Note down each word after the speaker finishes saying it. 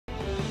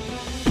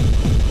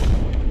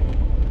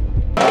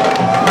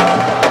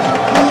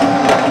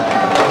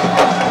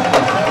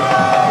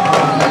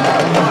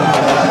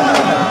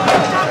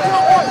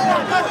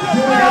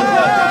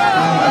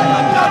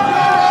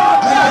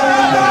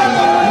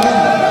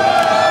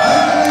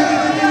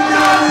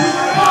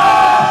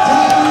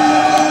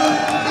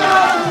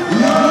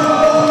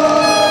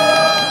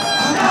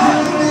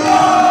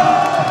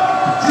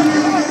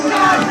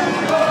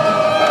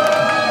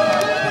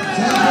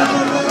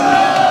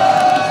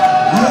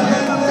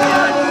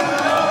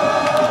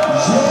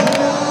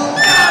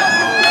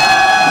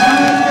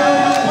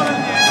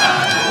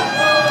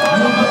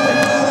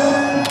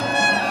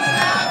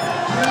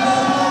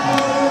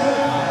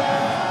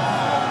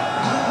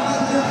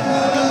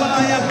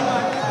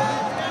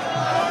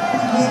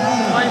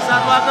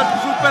ndeysaan waa kër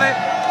toujours pere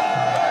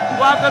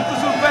waa kër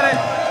toujours pere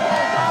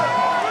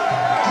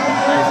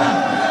ndeysaan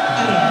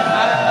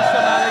arène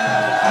nationale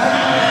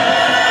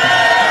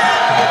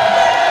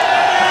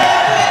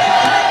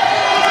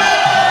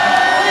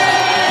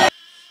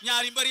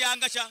ñaari mbër yaa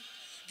nga ca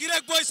gi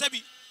rek Boy Sabi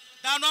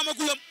daanu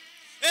amagulam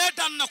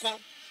daan na ko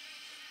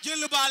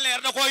jël ba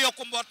leer da ko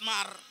yokku mboot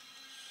maar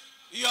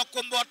yokku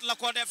mboot la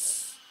ko def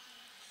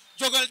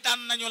jógal daan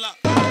nañu la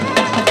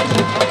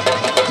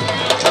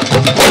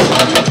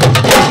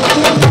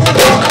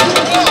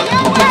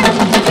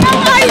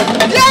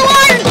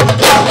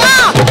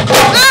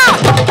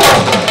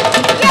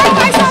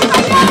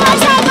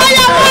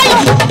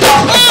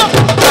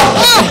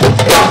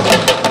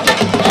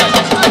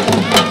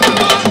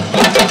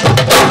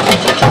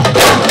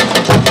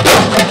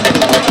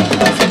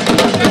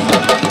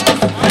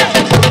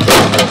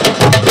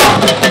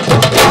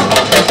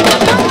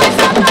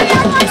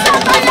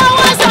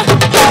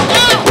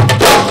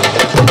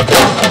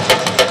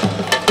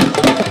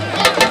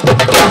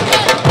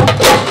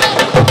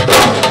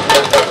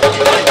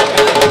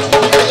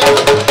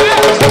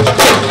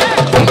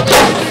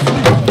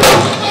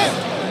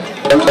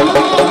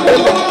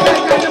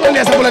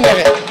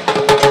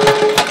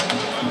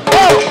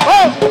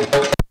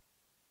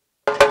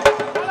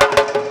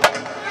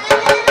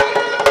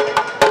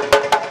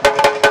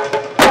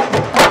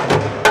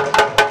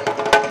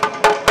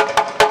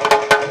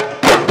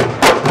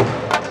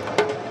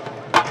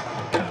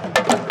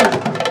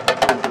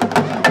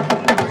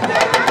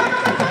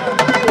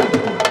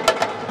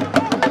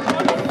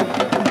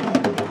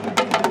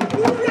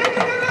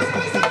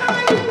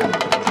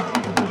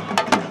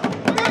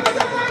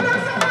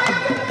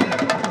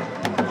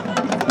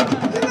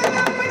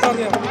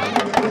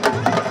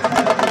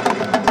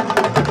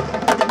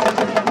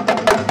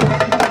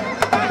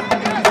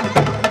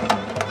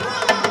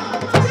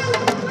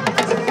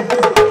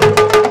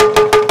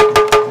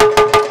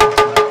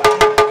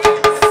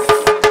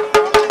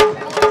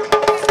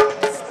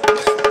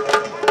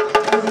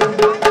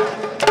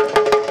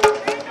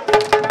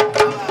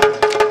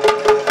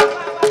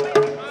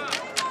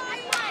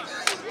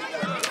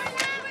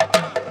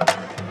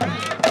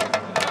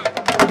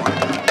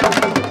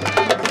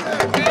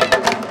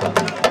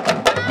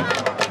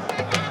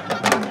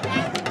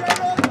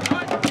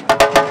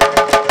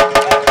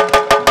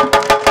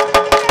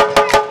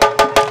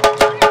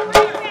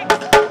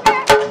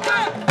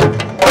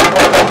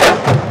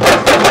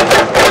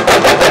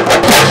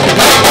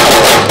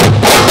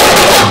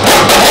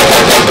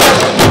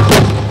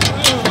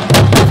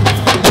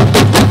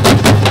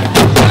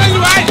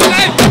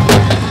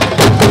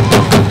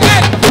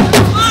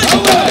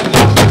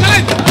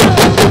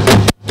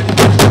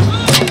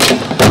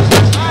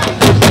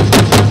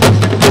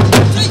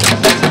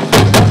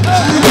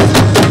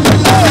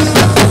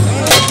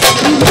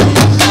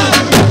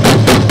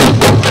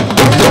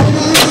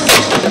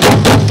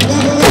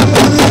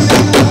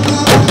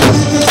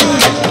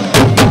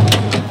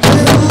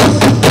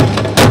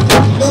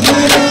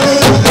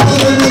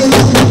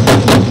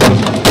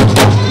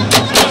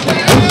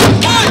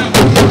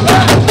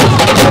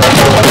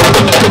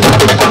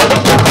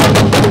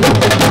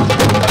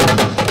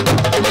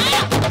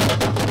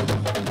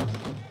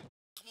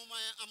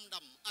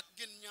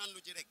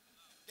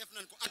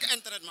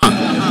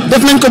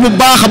def nañ ko bu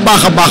baax a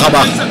baax a baax a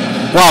baax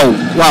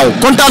waaw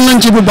kontaan nañ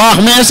ci bu baax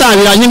mais instant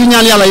bi daal ñu ngi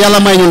ñaan yàlla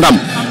may ñu ndam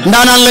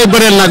ndaanaan lay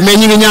bëreel nag mais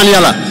ñu ngi ñaan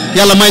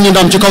yàlla may ñu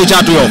ndam ci kaw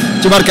Caatu Yoof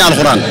ci barke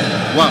alxuraan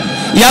waaw.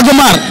 yàgg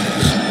maar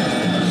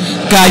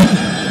kaay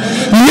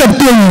ñëpp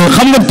téeñ ma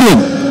xam nga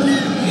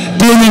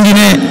téeñ a ngi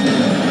ne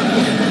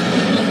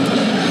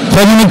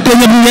xaw ma nag téeñ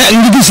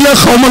ngi gis la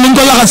xaw ma luñ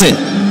ko laxase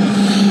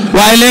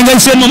waaye léegi ngay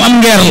seen moom am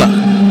ngeer la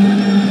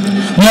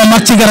moo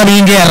mag ci garab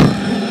yi ngeer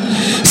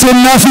seen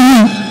naa fi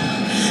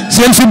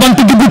seen fi bant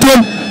di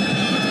butoon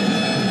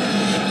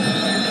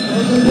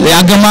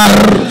yàgg maar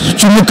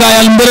ci mu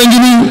kaayal mbërë ngi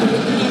nii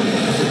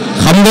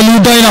xam nga lu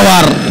doy na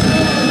waar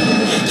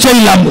cey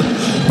làmb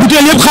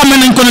butéel yëpp xàmme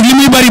nañ ko nag li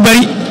muy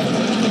bari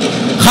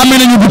xàmme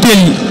nañu butéel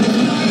yi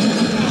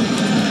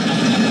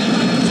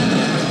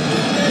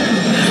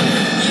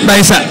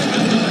ndaysa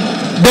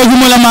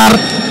dégguma la maar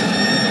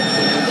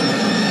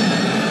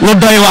lu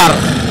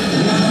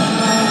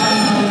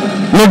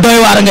doy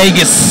waar ngay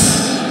gis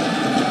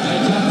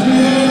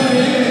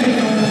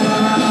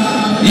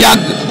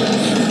yàgg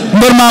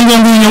mbër maa ngi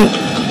ñëw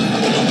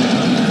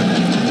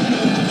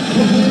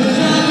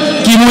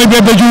kii mooy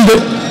Bébé Diouldé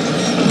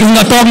gis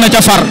nga toog na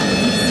ca far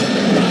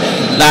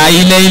laa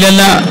ilaaha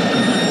illallaah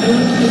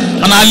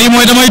xanaa lii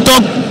mooy damay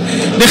toog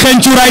di xeeñ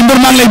cuuraay mbër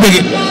maa ngi lay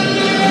bëgge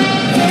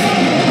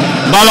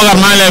Babacar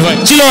maa ngi lay fay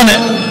ci loo ne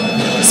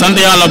sant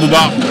yàlla bu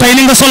baax tey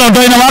ni nga solo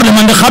doy na waar de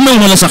man de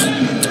xàmmewuma la sax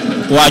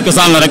waa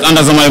cosaan la rek ànd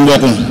ak samay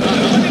mbokkum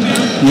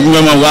ñu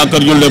ngi moom waa kër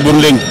Diouldé bur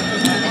léegi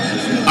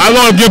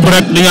loolu gépp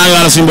rek di ñaan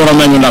yàlla suñu borom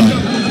may ñu ndam.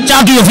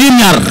 Caatu Yoff yéen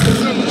ñaar.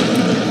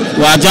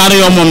 waa Caatu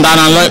Yoff moom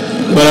daanaan la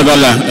bëre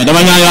doole dama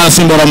ñaan yàlla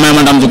suñu borom may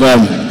ma ndam ci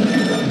kawam.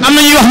 am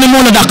na ñuy wax ne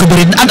moo la dàq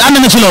bëri ànd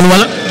na ci loolu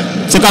wala.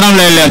 ci kanam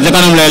lay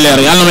leer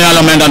yàlla na ma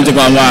yàlla may ndam ci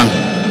kawam waaw.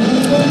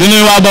 di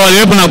nuyu waa Bawol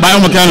yëpp nag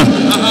bàyyiwuma kenn.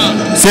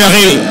 Cheikh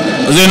yi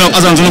Zeyno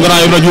Assane sunu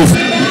grand Ibra Diouf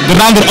di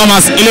rendre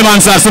hommage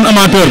Elimane Sarr sunu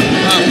amateur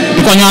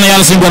di ko ñaan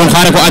yàlla suñu borom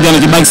xaare ko àjjana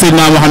ci barke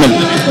Seydina Mohamed.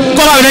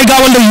 combat bi day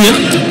gaawal day yéex.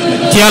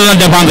 ci yàlla la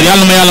dépendre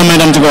yàlla ma yàlla may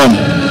dem ci kawam.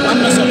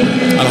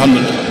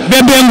 alhamdulilah.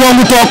 Bébé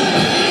Ngongu toog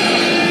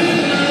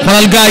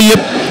xoolal gars yi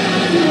yëpp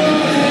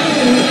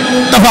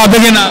dafa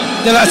bëgg naa.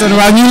 jërëjëf Assane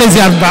waaw ñu ngi lay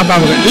ziar bu baax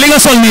baax li nga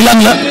sol nii lan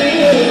la.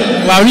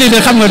 waaw lii de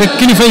xam nga rek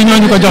kilifa yi ñoo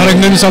ñu ko jox rek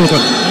nañu sol ko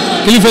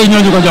kilifa yi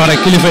ñoo ñu ko jox rek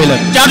kilifa yi la.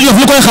 Caatu Yoff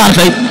lu koy xaar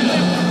tey.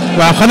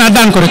 waaw xanaa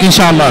daan ko rek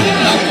incha allah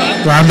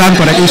waaw daan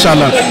ko rek incha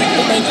allah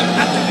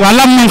waaw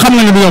lam moom xam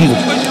nga ne du yomb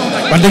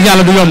wax dëgg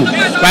yàlla du yomb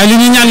waaye li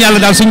ñuy ñaan yàlla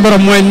daal suñu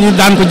borom mooy ñu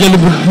daan ko jël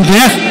bu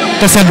neex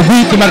te sedd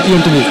buy ci barke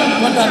yonent bi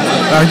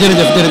waaw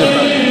jërëjëf jërëjëf.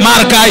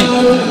 Maar kaay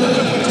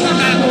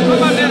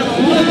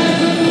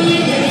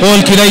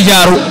xool kii day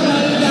jaaru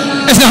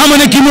est-ce que xam nga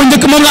ne kii moo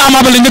njëkk moom la Ama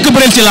Baldé njëkk a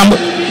bëreel ci lamb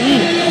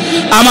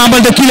Ama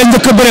Baldé kii la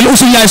njëkk a bëreel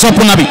Ousseynou Ndiaye sopp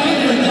na bi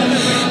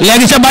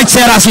léegi ca bàcc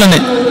seeraas la ne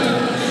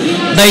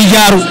day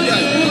jaaru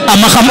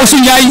ama xam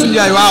Ousseynou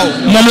Ndiaye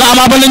moom la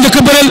Ama Baldé njëkk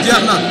a bëreel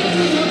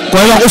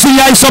koy wax Ousseynou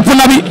Ndiaye sopp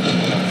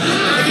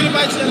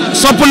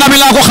na bi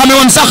laa ko xamee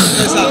woon sax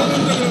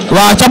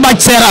waaw ca bàcc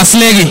seeraas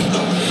léegi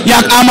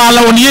yaak Ama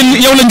la woon yéen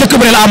yow la njëkk a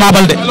bëreel Ama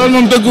Baldé. loolu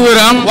moom dëgg wér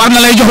am war na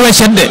lay jox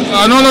weccet de.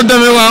 waaw noonu la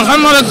demee waaw xam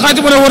nga rek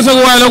xaati bu ne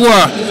wërsëgu waay la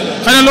quoi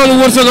xëy na loolu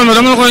wërsëgal na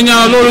dama la koy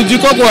ñaanal loolu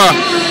jikko quoi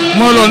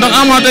mooy loolu ndax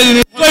Ama tey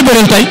jii. koy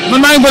bëreel tey. man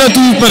maa ngi bëree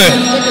toujours pare.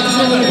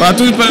 waaw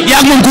toujours pare.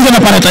 yaa ngi moom ku gën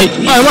a pare tey.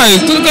 waaye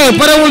toujours kay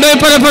parewul day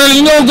pare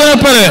ñu ñëw gën a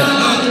pare.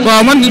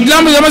 waaw man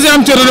lamb dama si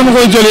am cër dama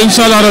koy jëlee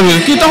incha allah rabi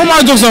kii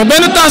taxumaa jóg sax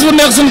benn taas bu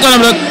nekk suñu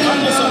kanam rek.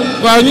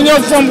 waaw ñu ñëw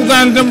fomp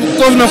gaan dem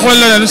koof na xool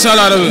leneen incha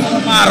allah rabi.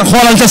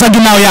 xoolal ca sa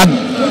ginnaaw yàgg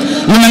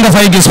lu ne nga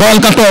fay gis xool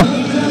ka toog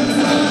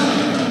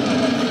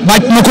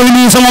bàcc na koy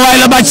nii sama waay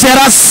la bàcc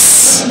seeraas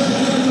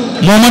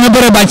moo mën a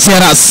bëre bàcc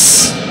seeraas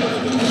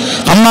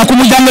xam naa ku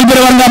mu jàngal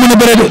bëre war ngaa mën a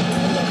bëre de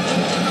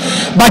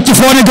bàcc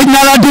foo ne gëj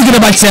naa laa dégg de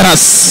bàcc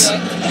seeraas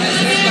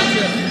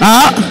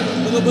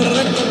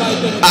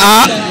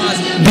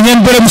di ngeen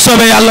bëre bu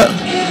soobee yàlla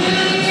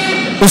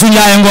Ousseynou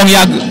Ndiaye ngoog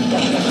yàgg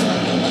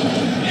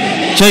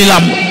cey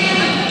làmb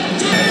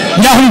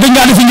njaaxum gëj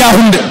ngaa defi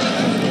njaaxum de.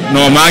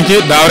 non maa ngi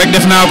ci daaw rek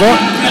def naa ko.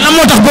 lan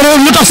moo tax bëre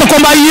lu tax sa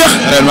combat yi yéex.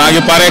 ren maa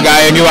ngi pare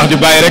gars yi ngi wax di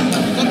bàyyi rek.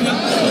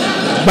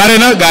 bari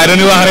na gars yi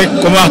dañuy wax rek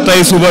comme wax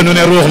tey suba nu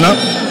ne ruux na.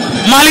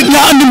 Malick nga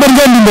andi mbër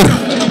nga andi mbër.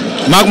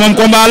 maak moom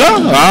combat la.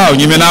 waaw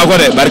ñeme naa ko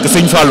de barke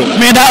Sëñ Fallou.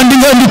 mais daa andi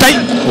nga andi tey.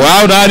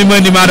 waaw daa andi ma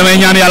indi maa damay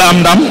ñaan yàlla am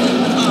ndam.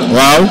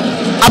 waaw.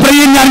 après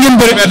yéen ñaar ngeen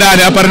bëri. mais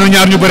daane après nu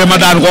ñaar ñu bëri ma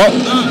daan ko.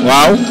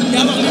 waaw.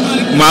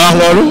 maa wax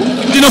loolu.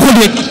 dina ko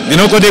dégg.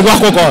 dina ko dégg wax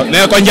ko ko ne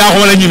ko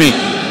njaaxuma la ñimi.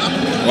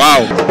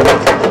 waaw.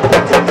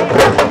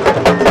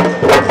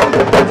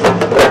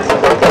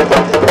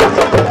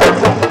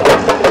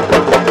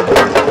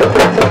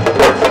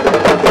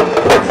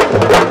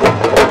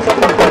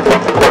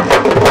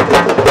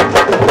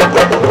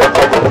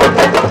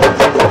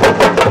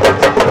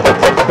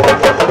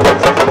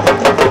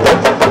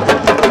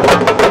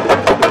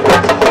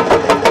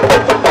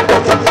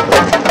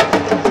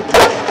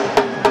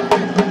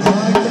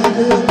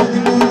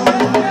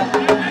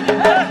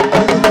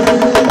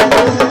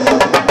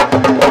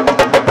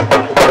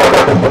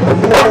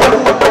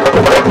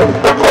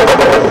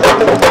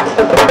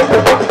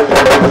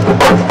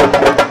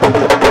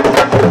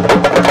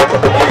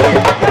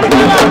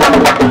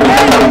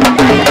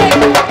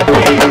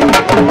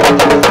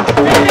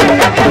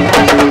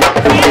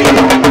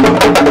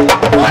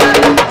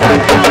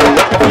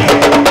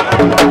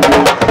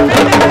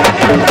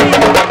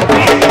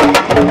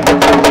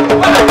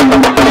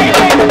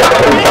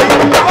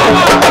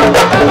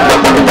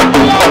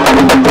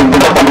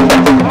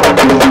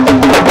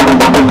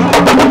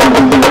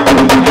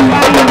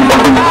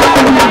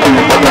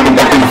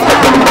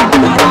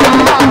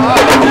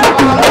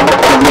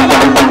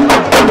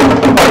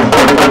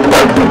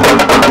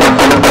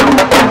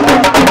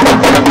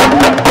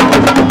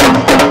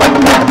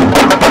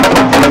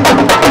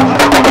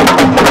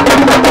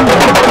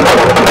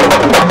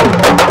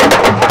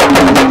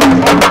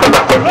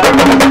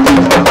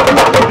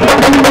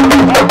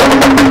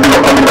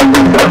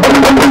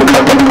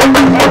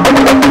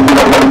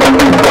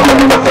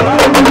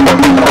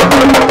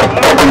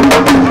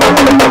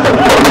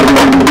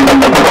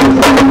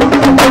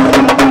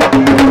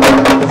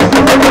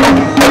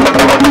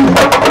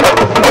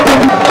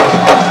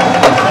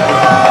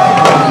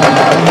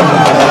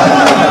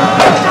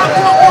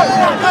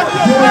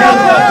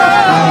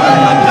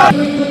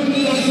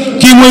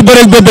 mooy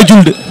bëreeg Bébé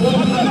Diouldé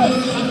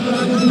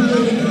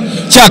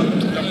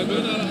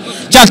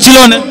caak ci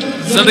loone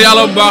sant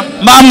yàlla bu baax.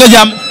 mbaa am nga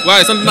jàmm.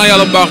 waaye sant naa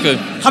yàlla bu baax kay.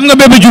 xam nga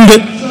Bébé Diouldé.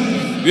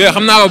 oui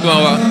xam naa ko bu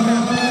baax waaw.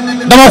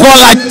 dama koo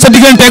laaj sa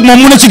digganteeg moom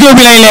mu ne ci géew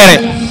bi lay leere.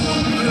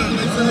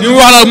 li mu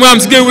wax daal mu am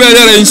si géew bi lay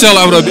leere incha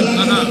allah rabbi.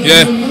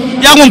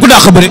 yaa moom ku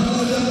dàq bëre.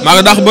 maa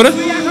ngi dàq bëre.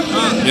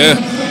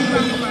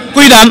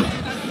 kuy daan.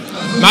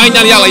 maa ngi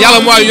ñaan yàlla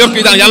moo yor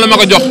kuy daan yàlla ma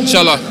ko jox incha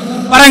allah.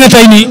 pare nga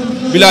tey nii.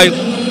 bilaay.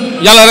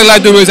 yàlla rek laay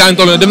déglu saa ñu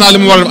toll dem naa li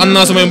mu war a def ànd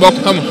naa samay mbokk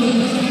xam nga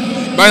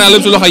bàyyi naa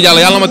lépp si loxoy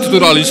yàlla ma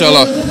tuturaal incha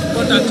allah.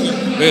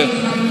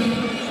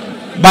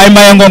 Baye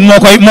Mbaye Ngong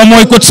moom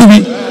mooy coach bi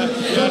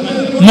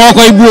moo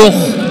koy buux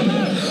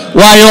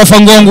waa Yofa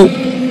Ngongu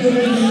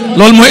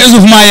loolu mooy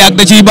échauffement yaag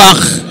da ciy baax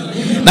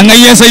da nga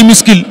yee say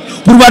muscle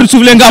pour war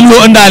suuf lee nga am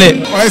loo ëndaale.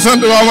 waaye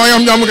sant waaw maa ngi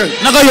am jàmm kay.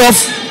 naka Yoff.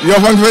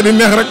 Yoff a ngi fay di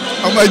neex rek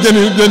am ay jën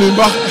yu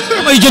baax.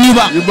 am ay jën yu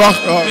baax. yu baax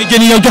waaw mais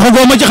jën yi yow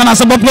joxagoo ma ci xanaa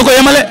sa bopp nga ko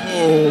yemale.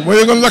 ma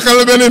yëgoon lakkal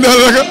la benn daal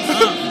la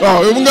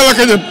waaw yow mu nga lakk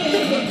jën.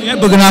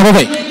 bëgg naa ko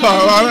kay.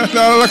 waaw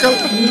daal lakkal.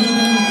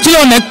 ci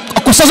loo nekk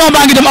saison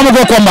baa ngi dem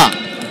amagoo combat.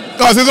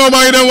 waaw saison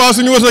baa ngi dem waaw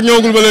suñu wërsëg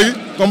ñëwagul ba léegi.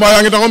 combat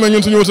yaa ngi taxaw mais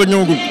ñun suñu wërsëg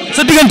ñëwagul.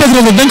 sa diggante ak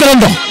Reug Reug dañ ko doon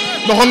dox.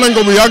 doxoon nañ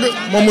ko bu yàgg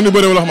moom mu ni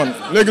bëréew la man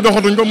léegi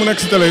doxatuñ ko mu nekk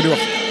si télé yi di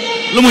wax.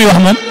 lu muy wax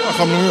moom. waaw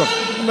xam lu muy wax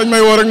dañ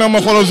may woo rek naa ma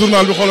xoolal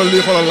journal bi xoolal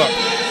lii xoolal laa.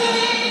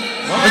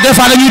 des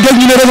fois dañuy dégg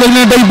ñu ne Reug Reug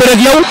ne day bëre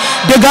ak yow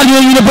déggaat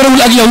ñu ne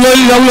bëriwul ak yow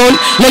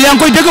loolu yaa ngi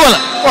koy dégg wala.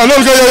 waaw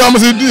loolu kay yow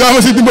yaa ma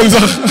si dimbali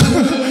sax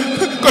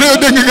kon yow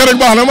dégg nga rek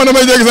baax na man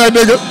damay jéggi saa yi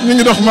dégg ñu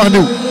ngi dox maax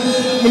diw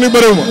mu ni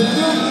bëréew ma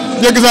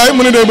jéggi saa yi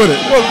mu ni day bëre.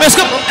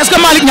 est-ce que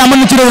Malick Niang mën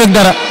na ci Reug Reug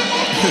dara.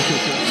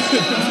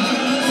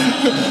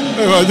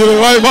 waaw jërëjëf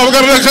waaye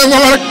Babacar rek xeeb nga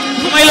ma rek.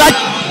 may laaj.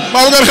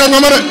 Babacar xeeb nga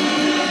ma de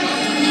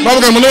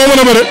Babacar man dama mën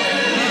a bëre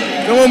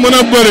dama mën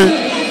a bëre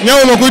ñëw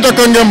ma kuy takk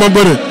ngeen ba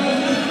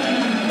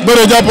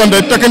bëre jàppante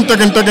takin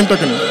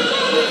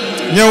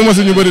ñëw ma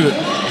si ñu bëri de.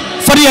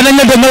 fan yii dañ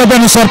la dégg nga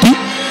benn sortie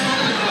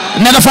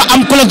ne dafa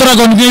am ku la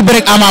dragon ñuy bëre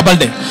ak Ama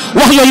Baldé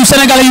wax yooyu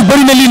Sénégalais yu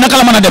bëri na lii naka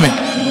la mën a demee.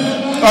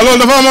 waaw loolu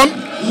dafa amoon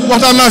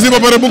waxtaan naa si ba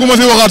pare bëgguma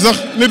si waxaat sax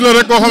nit la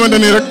rek koo xamante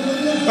nii rek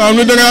waaw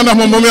nit da ngay ànd ak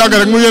moom ba mu yàgg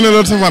rek mu yéene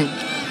la sa fan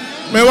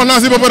mais wax naa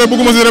si ba pare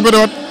bëgguma si répété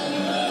waat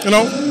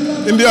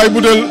indi ay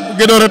butéel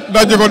gédoret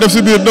dajje ko def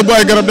si biir dëbb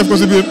ay garab def ko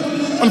si biir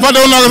man fàtte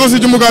woon naa ko sax si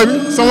jumbukaay bi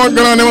sama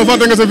grand ne ma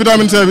fàtte nga sa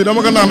vitamine C bi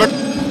dama ko naan rek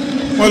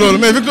mooy loolu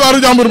mais victoire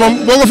u jàmbur moom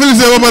boo ko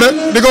félicité ba pare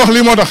di ko wax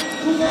lii moo tax.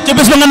 ca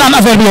bés ba nga naan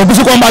affaire bi yow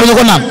bisu combat bi nga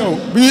ko naan.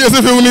 bi ñuy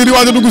SFE wu nii di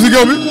waaj a dugg si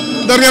géew bi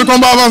dernier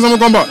combat avant sama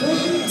combat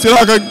si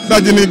laa ko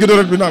dajji nii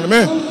gédoret bi naan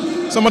mais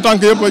sama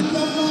tànk yëpp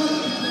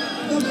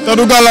te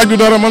du gàllaaj du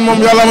dara man moom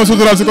yàlla ma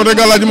suturaal si côté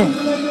gàllaaj moom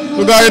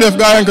du gaa yi def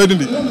gaa yaa ngi koy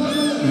dindi.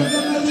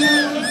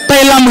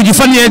 tey lamb ji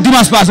fan yee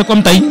dimanche passé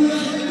comme tey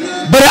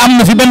bëre am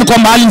na fi benn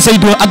combat Alioune Seye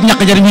ak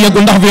ñàkk jariñ ñu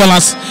yeggul ndax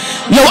violence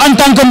yow en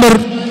tant que mbër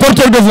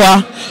porteur de voix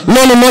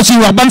loolu loo ciy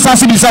wax ban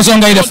sensibilisation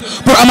ngay def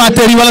pour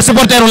amateurs yi wala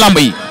supporteru lamb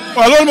yi.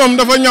 waaw loolu moom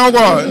dafa ñaaw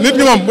quoi nit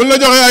ñi moom buñ la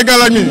joxee ay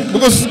gàllaaj nii bu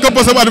ko këpp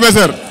sa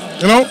adversaire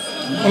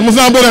man mos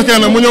naa bëre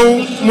kenn mu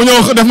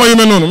ñëw def ma yu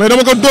mel noonu mais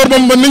dama ko dóor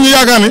ba nit ñi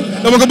yaakaar ni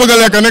dama ko bëgg a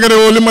lekk nekk de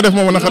li ma def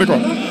moom na xari quoi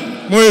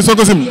mooy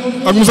Sokosim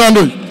ak Moussa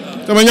Ndoye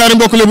sama ñaari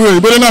mbokk lébu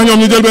yooyu bëri naa ñoom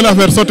ñu jël benn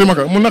affaire sotti ma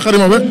ko mun na xari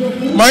ma ba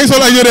maa ngi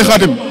sol ay yére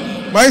xaatim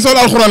maa ngi sol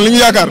alxuraan li ñu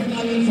yaakaar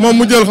moom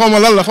mu jël xaw ma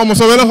lan la xaw ma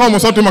sobe la xaw ma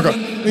sotti ma ko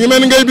ñu ngi mel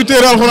ni ngay bi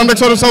téere alxuraan rek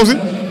sotti saw si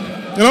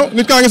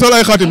nit kaa ngi sol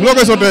ay xaatim loo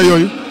koy sottee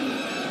yooyu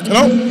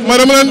ma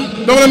dama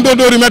leen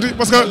dóor yi metti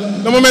parce que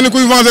dama mel ni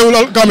kuy vengé wul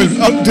kaamil bi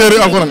téere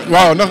alxuraan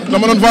waaw ndax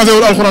dama doon vengé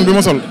wul alxuraan bi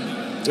ma sol.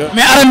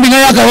 mais arène bi nga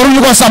yaakaar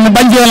waruñu ko sàmm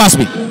bañ violence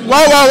bi.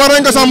 waaw war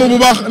nañ ko sàmm bu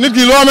baax nit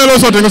ki loo amee loo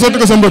sotti nga sotti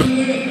ko sa mbër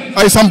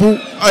ay sampu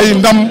ay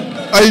ndam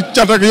ay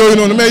cat ak yooyu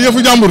noonu mais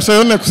yëfu jàmbur sa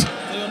yoon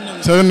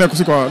nekku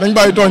si quoi dañ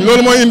bàyyi tooñ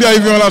loolu mooy indi ay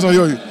violence ak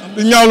yooyu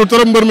di ñaawlu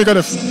trop mbër mi ko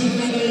def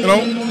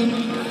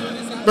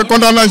ba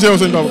kontaan naa ci yow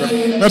sëñ Babacar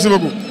merci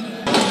beaucoup.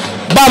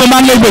 Baba maa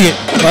ngi lay bëggee.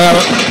 waaw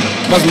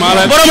parce que maa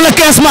lay. borom le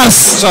 15 mars.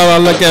 incha allah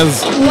le 15.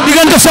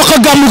 diggante Sokh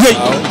ak Gamou Gueye.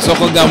 waaw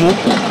Sokh ak Gamou.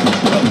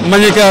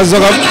 Mañika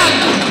Zogam.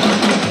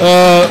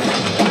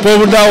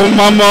 Pobu Daaw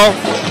Mamor.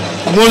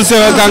 Moul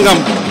Sewa Kangam.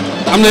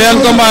 am na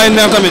yeneen combat yu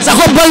neex tamit.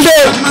 Sakho Balde.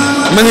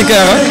 Mañika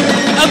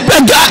ak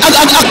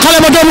xale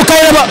ba doomu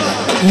Kayra ba.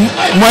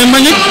 mooy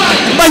Mañik.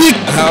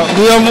 waaw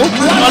du yomb.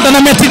 loolu dana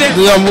metti de.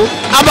 du yomb.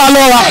 Aba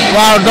loola.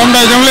 waaw doom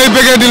day ñoo ngi lay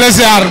bëggee di la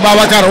siyaar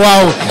Babacar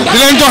waaw di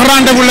leen jox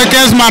rendez-vous le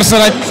 15 mars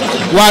rek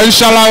waaw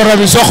incha allah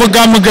rabi Sokh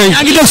Gamou Gueye.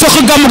 yaa ngi dégg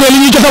Sokh Gamou Gueye li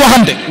ñuy jot a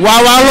waxante.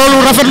 waaw loolu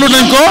rafetlu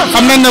nañ ko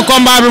xam nañ ne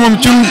combat bi moom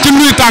ci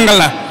luy tàng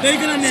la.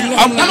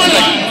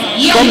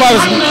 combat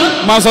bi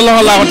maa sa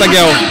loxo laa ko teg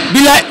yow.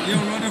 bilaay.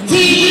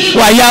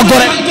 waaw yaa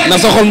gore. na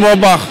sa xol moo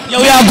baax.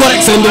 yow yaa gore.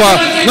 sëñ Tuubaa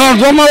non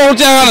boo ma waxul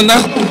caaxaan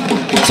ndax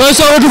sooy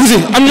soog a dugg si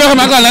am ñoo xam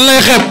ne lan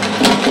lay xeeb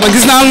ma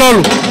gis naa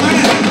loolu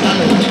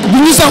bu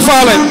ñu sax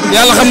faale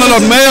yàlla xam na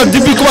loolu mais yow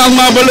depuis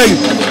commencement ba léegi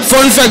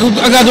foo ñu fekk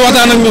ak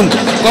waxtaan ak ñun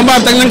combat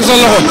bi teg nañ ko sa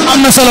loxo. am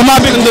na solo maa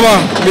bëgg.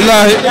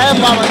 billaahi.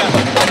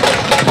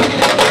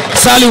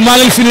 Saliou maa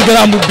leen fini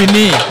dara mbub bi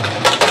nii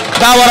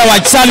daa war a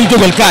wàcc Saliou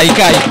jógal kaay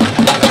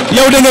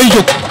yow da ngay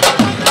jóg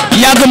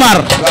yàgg maar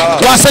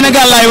waa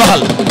Sénégal laay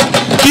waxal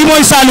kii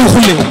mooy Saliou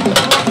Khoulé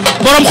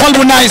borom xol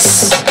bu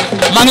nice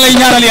maa ngi lay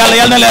ñaanal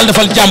yàlla na la yàlla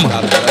defal jàmm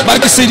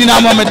barke Seydina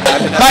Mohamed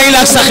bàyyi la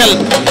ak sa xel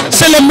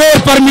c'est le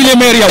meilleur parmi les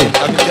meilleurs yow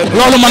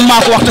loolu man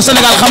maa ko wax te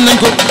Sénégal xam nañ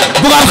ko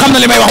bugaan xam na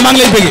li may wax maa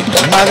ngi lay bëggee.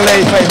 maa ngi lay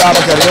fay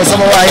Babacar yow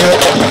sama waay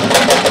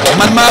nga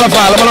man maa la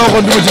faa la ma la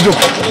waxoon du ma ci jóg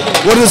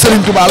war na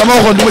Serigne Touba la ma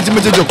waxoon du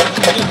ma ci jóg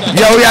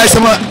yow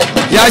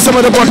yaay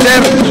sama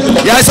reporter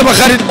yaay sama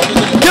xarit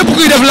képp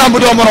kuy def lamb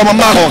doo moromam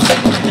maa ko wax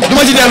du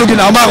ma ci dellu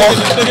ginnaaw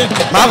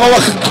maa ko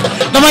wax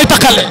damay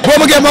takkale boo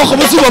bëggee moo ko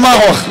ba suba maa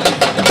ko wax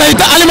tey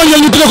te Alima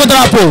Ndiol ñu tuddee ko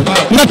drapeau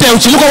nga teew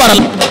ci lu ko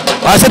waral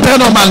waaw c'est très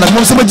normal nag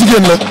moom sama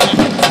jigéen la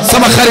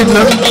sama xarit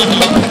la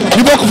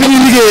ñu bokk fi ñuy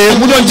liggéeyee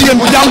mu doon jigéen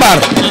bu jàmbaar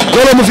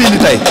looloo ma fi indi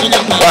tey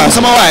waaw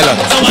sama waay la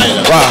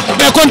waaw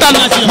mais kontaan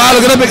naa ci maa la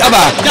gën a bëgg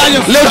Aba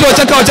Leewtoo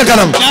ca kaw ca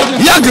kanam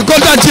yàgg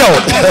kontaan ci yow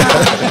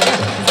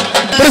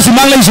président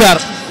maa ngi lay ziar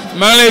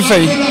maa ngi lay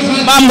fay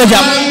ba am nga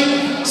jàmm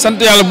sant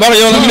yàlla bu baax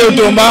yow nag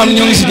Leewtoo mbaa am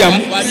ñu ngi si jàmm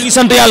waaw ñu ngi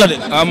sant yàlla de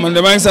waaw man de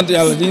maa ngi sant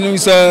yàlla di nuyu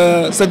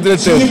sa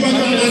directeur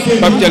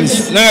Pape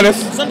Thialis na nga def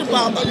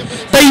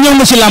tey ñëw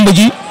nga ci làmb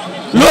ji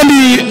lu andi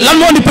lan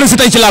moo andi président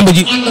tey ci làmb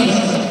ji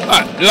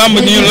ah lamb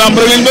ji ñun lamb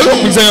rek lañ bëgg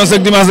buñ sañoon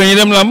chaque dimanche dañuy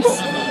dem lamb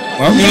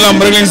waaw ñun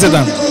lamb rek lañ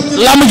seetaan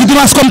làmb ji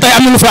dimanche comme tey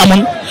am na lu fi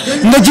amoon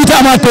nga jiite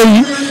amateur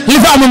yi li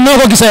fi amoon noo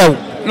ko gisee yow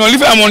non li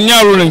fi amoon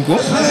ñaawlu lañ ko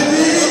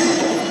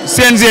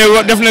CNG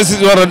def na si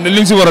war a li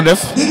ñu si war a def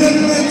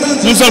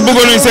ñun sax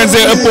bëggoon nañu CNG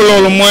ëpp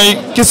loolu mooy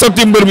ki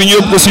sotti mbër bi ñu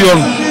yóbbu ko si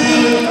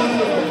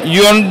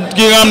yoon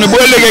ki nga xam ne boo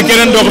ëllëgee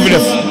keneen doo ko fi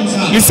def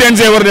li CNG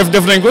war a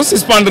def nañ ko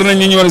suspendre nañ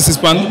ñu war a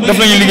suspendre def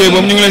nañu liggéey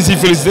boobu ñu ngi leen siy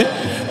félicité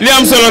li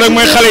am solo rek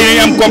mooy xale yi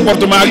dañuy am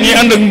comportement ak ñi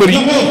ànd ak mbër yi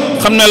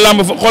xam ne lamb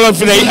xoolal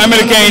fi tey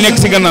américains yi nekk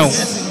si gannaaw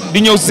di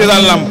ñëw si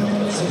seetaan lamb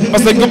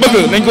parce que ko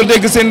bëgg dañ ko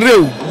dégg seen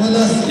réew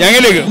yaa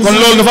ngi dégg kon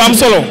loolu dafa am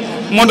solo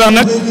moo tax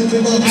nag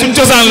suñ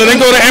cosaan la dañ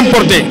ko war a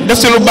importer def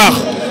si lu baax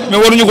mais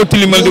waruñu ko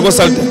tilimal di ko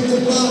salte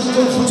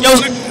yow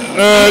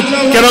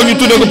keroog ñu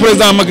tuddee ko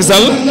président Macky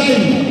Sall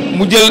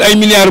mu jël ay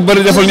milliards yu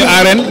bëri defal ñu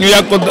arène ñu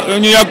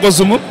yàgg ko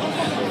suma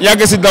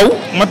yàgg si daw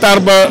Matar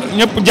ba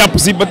ñëpp jàpp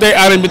si ba tey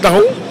arène bi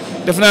taxaw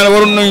def naa ne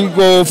waroon nañ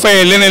ko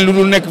fayee leneen lu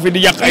dul nekk fi di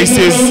yàq ay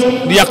siège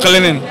di yàq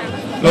leneen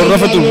loolu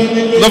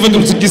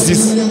rafetul si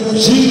gis-gis.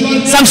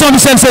 sanction bi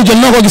CNG jël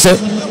noo ko gisee.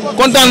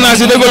 kontaan naa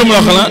si dëgg mu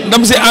la xanaa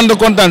dama si ànd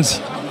kontaan si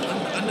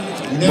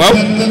waaw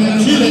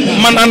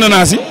man ànd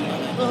naa si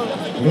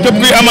képp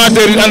kuy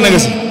amateur yi ànd nga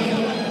si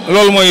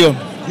loolu mooy yoon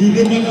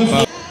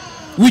waaw.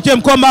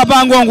 8e combat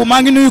ba ngongu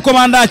maa ngi nuyu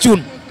commandant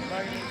Thioune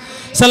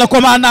c'est le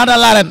commandant de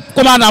l'arène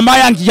commandant mbaa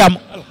yaa ngi ci jàmm.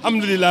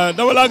 alhamdulilah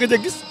dama laa gëj a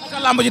gis.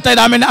 lamb ji tey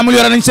daa mel ni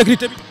amélioré nañ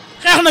sécurité bi.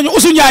 xeex nañu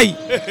Oussou Ndiaye.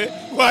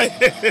 waaye.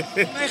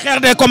 ngay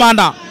xeex des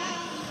commandants.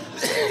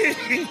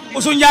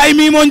 Oussou Ndiaye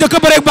mii moo njëkk a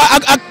bëreeg ba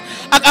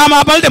ak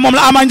Ama Baldé moom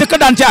la Ama njëkk a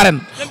daan ci arène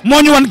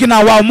moo ñu wan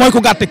ginnaaw waaw mooy ko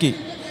gàtt ki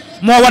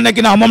moo wane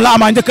ginnaaw moom la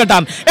Ama njëkk a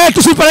daan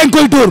toujours pare nga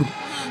koy dóor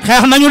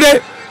xeex nañu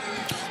de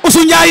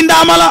Oussou Ndiaye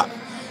ndaama la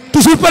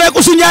toujours pare ak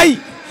Oussou Ndiaye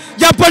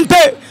jàppante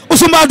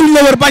Oussou mbaa duñ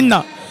la wër bañ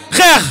na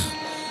xeex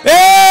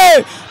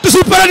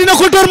toujours pare dina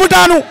ko dóor mu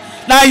daanu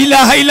la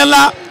ilaha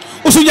illallah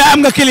Oussou Ndiaye am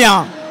nga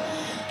client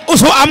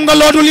Oussou am nga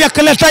loodul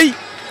yekkale tey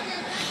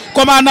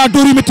commandant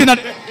dóor yi métti na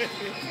de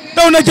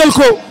daw na jël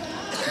ko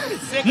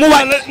mu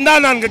waay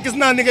ndaanaan nga gis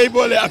naa ni ngay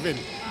boole affaire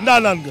yi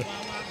ndaanaan nga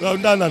waaw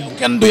ndaanaan nga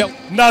kenn du yow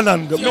ndaanaan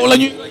nga yow la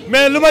ñuy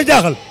mais lu ma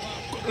jaaxal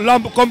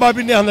lamb combat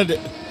bi neex na de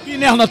fii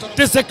neex na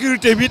te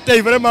sécurité bi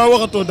tey vraiment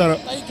waxatoo dara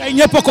kay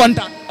ñëpp a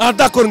kontaan ah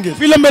d'accord ngeen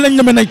fii lëmbe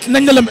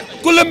nañ la lëmbe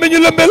ku lëmbe ñu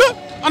lëmbe la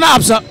ana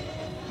ab sa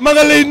ma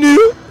nga lay nuyu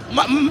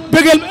ma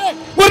bëggeel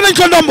wër nañ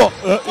ko ndombo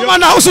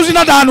commandant Oussou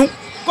dina daanu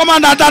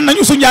commandant daan nañ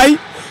Oussou Ndiaye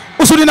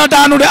Oussou dina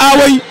daanu de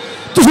away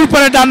toujours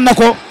pare daan na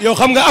ko yow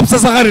xam nga ab sa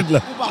xarit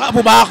la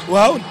bu baax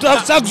waaw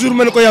chaque jour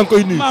ma ne ko yaa ngi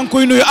koy nuyu maa ngi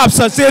koy nuyu ab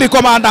sa série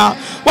commandant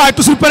waaye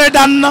toujours pare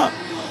daan na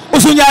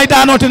Oussou Ndiaye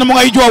daanoote na mu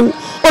ngay joow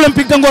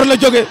olympique de Ngor la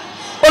jóge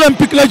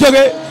olympique la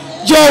jóge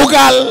joow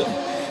gaal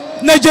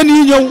na jën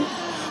yi ñëw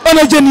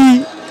ana jën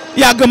yi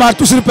yàgg maar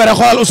toujours pare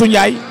xoolal Oussou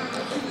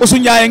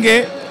Ndiaye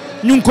nge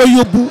ñu ngi koy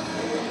yóbbu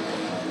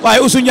waaye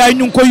Oussou Ndiaye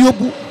ñu ngi koy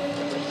yóbbu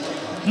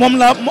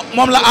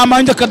moom la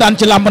Ama njëkk a daan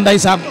ci làmb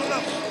ndeysaan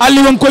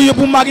Aliou nga koy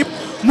yóbbu magi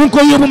mu ngi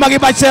koy yóbbu magi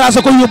bàcc seera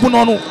sa koy yóbbu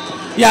noonu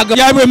yàgg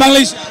yaay booy maa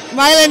ngi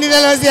leen di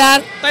delloo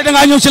ziar. tey da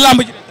ngaa ñëw ci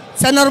làmb ji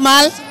c'est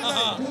normal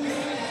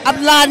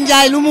Abdoulaye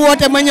Ndiaye lu mu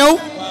woote ma ñëw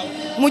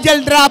mu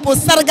jël drapeau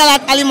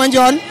sargalaat Alima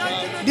Ndione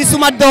di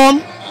suma doom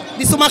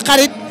di suma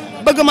xarit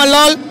bëgg ma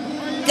lool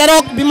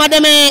keroog bi ma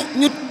demee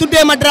ñu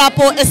tuddee ma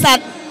drapeau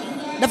stade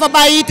dafa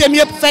bàyyi itam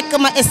yëpp fekk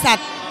ma stade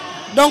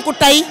donc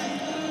tey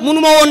mënu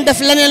ma woon def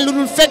leneen lu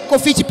dul fekk ko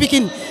fii ci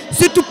Pikine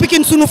surtout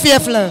Pikine sunu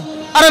fief la.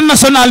 arène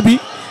nationale bi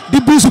di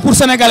buusu pour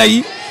sénégalais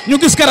yi ñu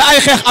gis que ay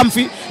xeex am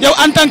fi yow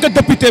en tant que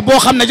député boo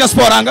xam ne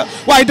diaspora nga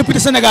waaye député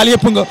Sénégal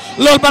yëpp nga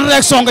loolu ban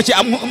réaction nga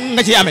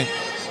ciy amee.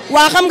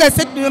 waa xam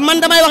nga man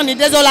damay wax ni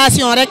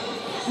désolation rek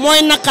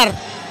mooy naqar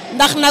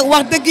ndax nag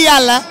wax dëgg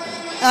yàlla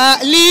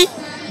lii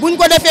buñ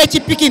ko defee ci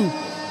Pikine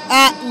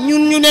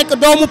ñun ñu nekk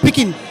doomu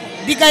Pikine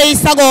di koy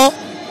sagoo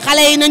xale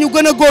yi nañu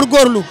gën a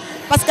góorgóorlu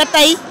parce que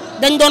tey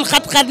dañ doon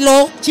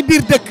xat-xatloo ci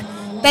biir dëkk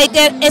tey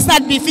te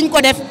stade bi fi ñu ko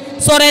def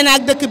sore na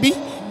ak dëkk bi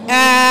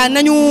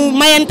nañu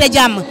mayante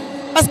jàmm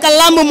parce que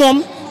lamb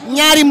moom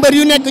ñaari mbër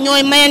yu nekk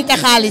ñooy mayante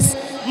xaalis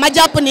ma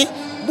jàpp ni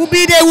bu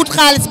bii dee wut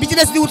xaalis bi ci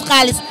des di wut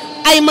xaalis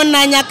ay mën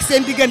naa ñàkk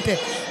seen diggante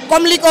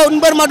comme li ko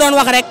mbër ma doon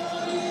wax rek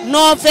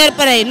no fair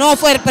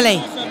play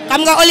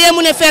xam nga au lieu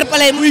mu ne fair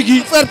play Guy gi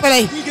fair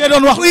play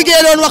doon wax Guy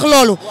gee doon wax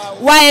loolu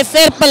waaye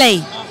fair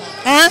play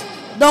ah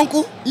donc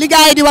li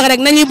gars yi di wax rek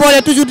nañuy boole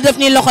toujours di def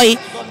ni loxo yi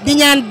di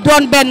ñaan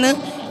doon benn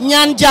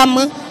ñaan jàmm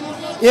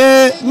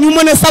ñu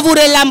mën a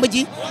savourer lamb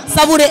ji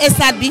savourer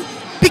stade bi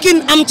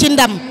Pikine am ci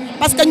ndam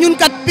parce que ñun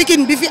kat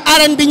Pikine bi fi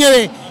arène bi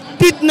ñëwee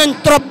tiit nañ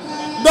trop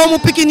doomu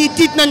Pikine yi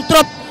tiit nañ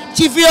trop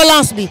ci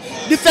violence bi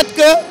du fait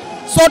que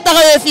soo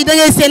taxawee fii da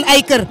ngay seen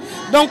ay kër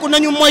donc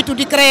nañu moytu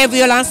di créer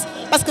violence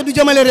parce que du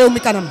jëmale réew mi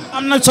kanam.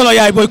 am na solo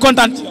yaay booy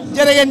kontaan ci.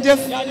 jërë ngeen jëf.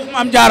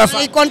 am jaara fa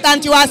di kontaan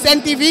ci waa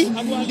Sen TV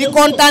di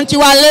kontaan ci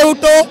waa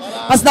Leewtoo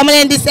parce que dama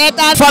leen di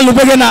seetaan. Fallou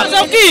bëgg naa.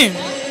 kii.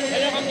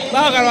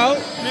 Babacar waaw.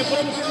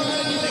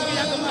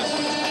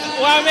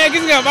 waaw mais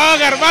gis nga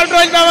Babacar baal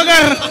tooñ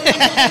Babacar.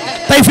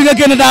 tey fi nga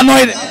génn daa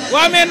nooy de.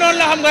 waaw mais noonu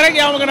la xam nga rek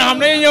yaa ma gën a xam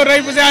dañuy ñëw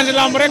rek bu séance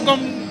lamb rek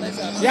comme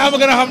yaa ma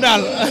gën a xam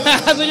daal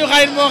suñu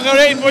xarit moo xew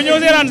rek il faut ñëw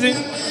seetaan si.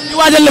 di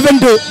waajal le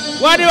 22.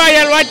 waa di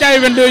waajal wàccaayu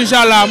 22 incha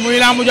allah muy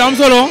lamb ju am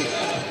solo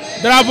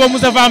drapeau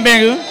Moustapha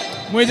Mbengue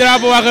muy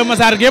drapeau waa Kër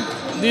Massar gépp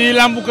di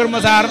lamb Kër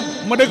Massar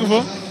ma dëkk fa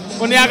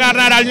kon yaakaar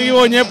naa daal ñu ngi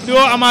woo ñëpp di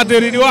woo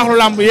amateurs yi di wax lu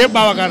lamb yëpp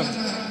Babacar.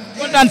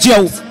 kontaan ci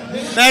yow.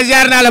 mais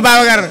ziar naa la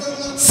Babacar.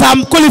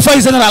 Sam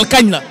qualifié général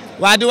kañ la.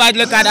 waa di waaj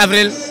le 4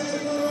 avril.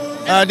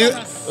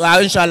 waaw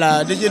incha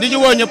allah di ci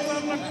woo ñëpp.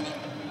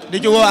 di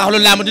ci woo ak lu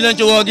lamb dinañ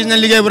ci woo gis nañ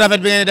liggéey bu rafet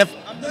bi ngeen di def.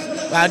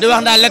 waaw di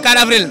wax daal le 4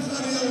 avril.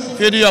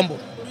 fii du yomb.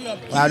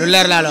 waaw du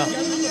leer laa la wax.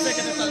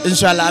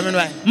 incha allah amiin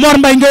waay. Mor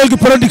Mbaye Ngéwél gi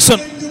production.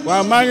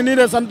 waaw maa ngi nii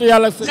de sant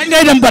yàlla. kañ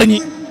ngay dem Bargny.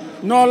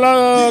 non le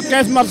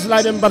 15 mars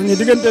laay dem Bargny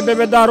diggante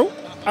bébé Daaru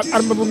ak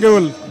armée bu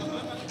Ngéwél.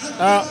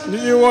 ñu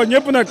ngi woo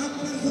ñëpp nag.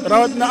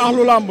 rawatina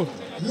axlu lamb.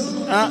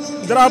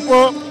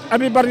 drapeau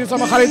Abi Bargny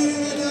sama xarit.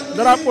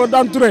 drapeau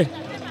Dan Touré.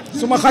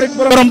 suma xarit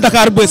borom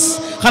Dakar bés.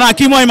 xanaa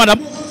kii mooy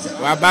madame.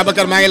 waaw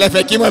Babacar maa ngi lay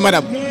fekk kii mooy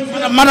madame.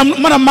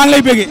 madame maa ngi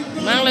lay béggee.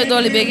 maa ngi lay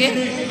doole béggee.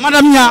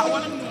 madame Niang.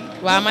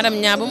 waaw madame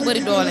Niang ba mu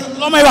bëri doole.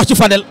 loo may wax ci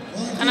Fadel.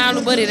 xanaa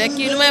lu bëri rek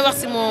kii lu may wax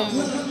si moom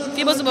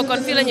fii ba suba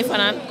kon fii la ñu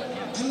fanaan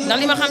ndax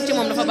li ma xam ci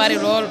moom dafa bari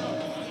lool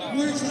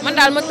man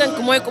daal ma tënk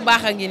mooy ku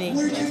baax a ngi nii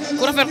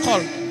ku rafet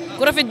xol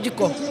ku rafet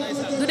jikko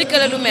du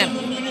dikkale du mer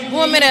bu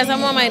ma meree sax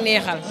moo may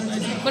neexal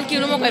kon kii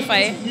lu ma koy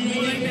fayee.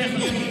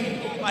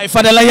 waaye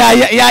Fadel la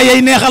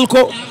yaa neexal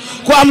ko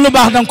ku am lu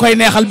baax danga koy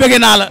neexal bëgg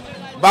naa la.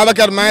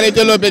 Babacar maa ngi lay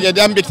delloo bëggee di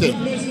am mbégte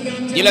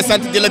di la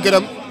sant di la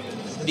gërëm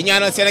di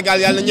ñaanal Sénégal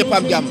yàlla na ñëpp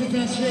am jàmm.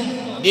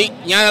 di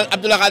ñaanal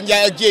Abdoulaye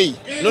Ndiaye ak Dieye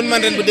loolu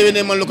man ren bu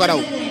déwénee man lu ko raw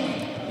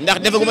ndax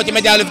defaguma ci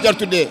média lu fi jar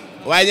tuddee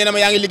waaye nee na ma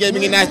yaa ngi liggéey mi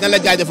ngi naaj nan la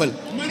jaajëfal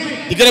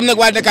di gërëm nag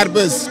waa Dakar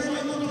Buzz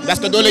parce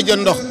que doo lay jël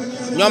ndox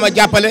ñoo ma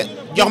jàppale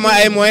jox ma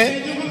ay moyens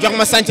jox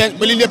ma sañ-sañ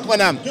ba li lépp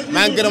mën a am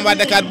maa ngi gërëm waa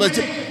Dakar Buzz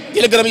di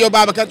la gërëm yow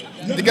Babacar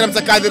di gërëm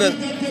sa cadre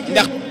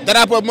ndax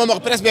drapeau bi moom wax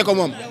presse bee ko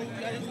moom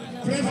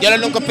jëlal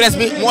nañ ko presse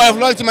bi mu woyof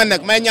lool ci man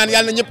nag may ñaan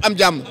yàlla na ñëpp am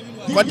jàmm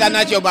kontaan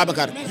naa ci yow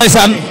Babacar.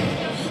 ndeysaan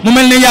mu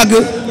mel ni yàgg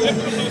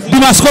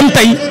dimanche comme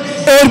tey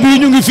heure bii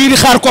ñu ngi fii di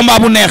xaar combat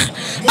bu neex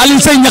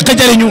Alioune Seye ñàkk a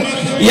jëriñu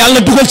yàlla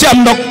dugal ci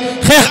am ndog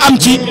xeex am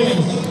ci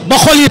ba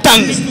xol yi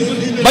tàng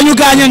ba ñu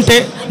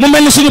gaañante mu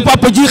mel ni suñu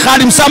papa ji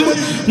Xaadim Samb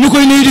ñu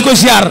koy nuyu di ko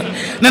ziar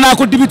nee naa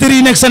ko dibiteri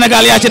yi nekk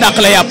Sénégal yaa ci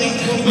dàqale yàpp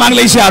maa ngi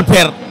lay ziar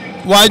père.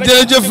 waaw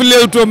jërëjëf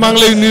Leewtoo maa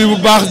ngi lay nuyu bu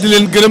baax di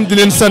leen gërëm di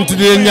leen sant di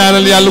leen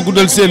ñaanal yàlla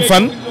guddal seen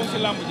fan.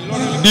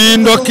 di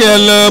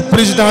ndokkeel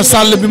président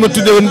Sall bi ma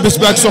tuddee woon bés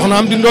bi ak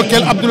soxnaam di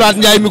ndokkeel Abdoulaye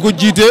Ndiaye mi ko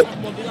jiite.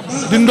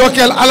 di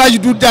ndokkeel Alaaji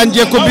du daan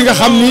ko bi nga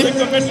xam ni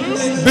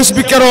bés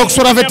bi keroog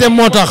su rafetee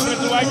moo tax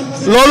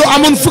loolu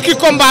amoon fukki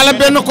combat la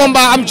benn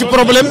combat am ci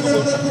problème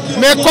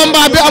mais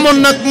combat bi amoon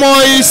nag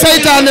mooy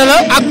saytaane la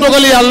ak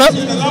dogal yàlla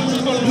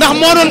ndax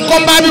moo doon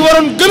combat bi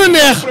waroon gën a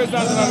neex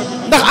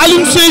ndax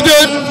Alioune Seye de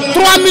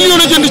 3 millions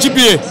la jënd ci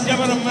billet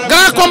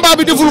grand combat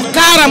bi deful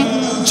kaaram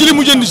ci li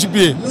mu jënd ci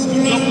billet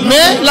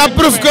mais la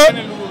preuve que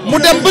mu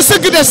dem ba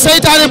sëgg des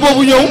saytaane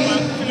boobu ñëw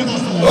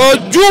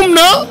juum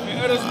na.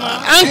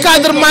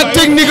 encadrement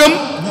technique am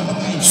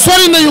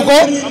sori nañu ko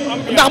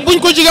ndax buñ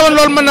ko jigee woon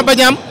loolu mën na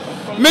bañ a am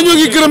mais ñoo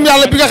ngi gërëm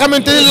yàlla bi nga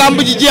xamante ni làmb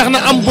ji jeex na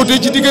am beauté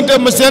ci diggante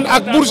Eumeu Sène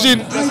ak Bour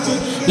Sine.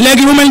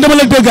 léegi mu mel dama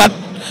la déggaat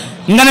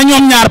nga ne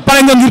ñoom ñaar pare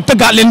nga ngir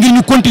tëggaat leen ngir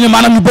ñu continuer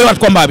maanaam ñu bëriwaat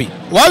combat bi.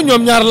 waaw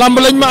ñoom ñaar làmb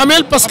lañ ma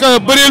ameel parce que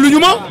bëree lu ñu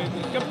ma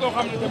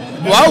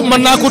waaw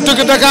mën naa ko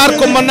tëgg Dakar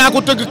comme mën naa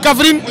ko tëgg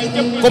Kaffrine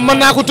comme mën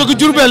naa ko tëgg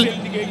Diourbel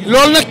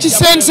loolu nag ci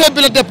CNC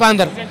bi la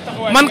dépendre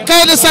man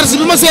cahier de charge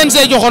bi ma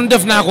CNC joxoon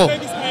def naa ko.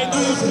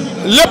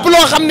 lépp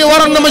loo xam ne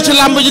waroon na ma ci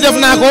làmb ji def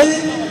naa ko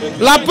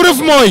la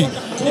preuve mooy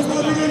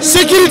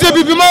sécurité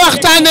bi ma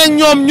waxtaanee ak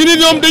ñoom ñu ni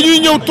ñoom dañuy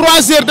ñëw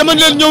 3 heures dama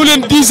leen ñëw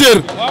leen 10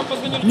 heures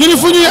ñu ni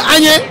fu ñuy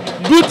añee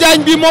du jaañ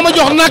bi moo ma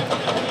jox nag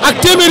ak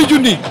téeméeri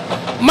junni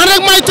man rek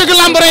may tëgg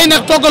làmb rey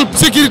nag toggal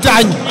sécurité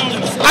añ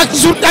ak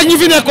jour ak ñi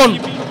fi nekkoon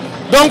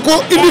donc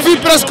indi fi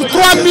presque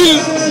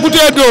 3000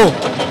 bouteilles d'eau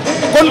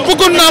kon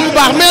bëggoon naa mu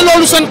baax mais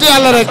loolu sant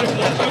yàlla rek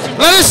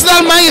la reste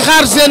daal maa ngi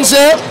xaar CNG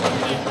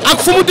ak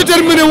fu mu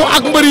déterminé wu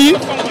ak mbër yi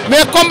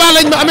mais combat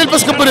lañ ma amel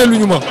parce que bëree lu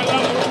ñu ma.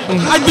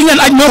 aj bi ñu leen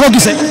aj noo ko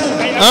gisee.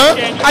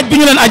 ah aj bi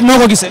ñu leen aj noo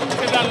ko gisee.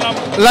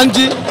 lan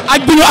ci aj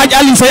bu ñu aj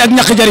Alioune Seye ak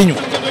ñàkk jariñu.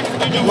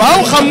 waaw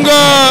xam nga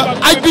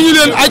aj bi ñu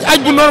leen aj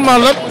bu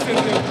normal la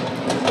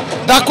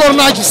d'accord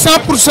naa ci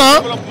 100%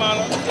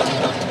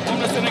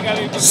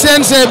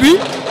 CNG bi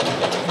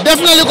def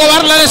na li ko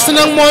war la reste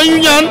nag mooy ñu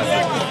ñaan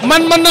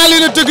man mën naa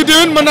leen a tëgg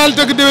déwén mën naa leen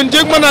tëgg déwén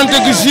jéeg mën naa leen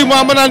tëgg 6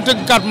 mois mën naa leen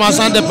tëgg 4 mois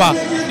sans départ.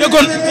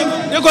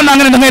 déggoon naa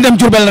nga ne da ngay dem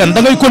Diourbel ren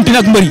da ngay continuer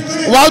ak mbër yi.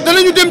 waaw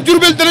danañu dem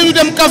Diourbel danañu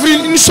dem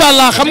Kaffrine incha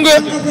allah xam nga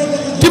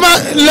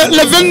dimanche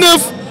le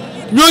 29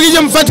 ñoo ngi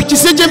jëm Fatick ci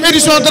 7e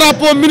édition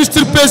drapeau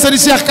ministre Pessari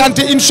Cheikh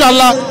Kanté incha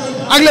allah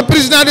ak le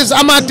président des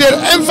amateurs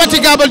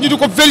infatigable ñu di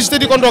ko félicité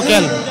di ko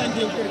ndokkeel.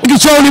 ngi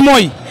coow li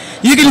mooy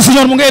Yékini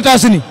Senior mu ngi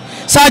États-Unis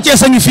Sa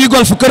Thiès a ngi fii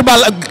golf Kër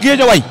Ball ak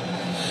Guédiawaye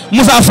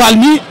Moussa Fall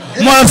mii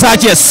moo yor Sa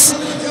Thiès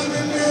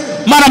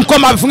maanaam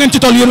combat bi fu ngeen ci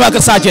toll yéen waa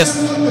kër Sa Thiès.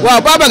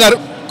 waaw Babacar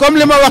comme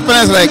li ma wax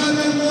Prince rek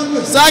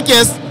Sa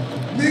Thiès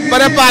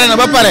préparé na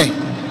ba pare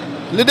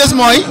li des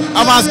mooy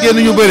avance génn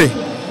ñu bëre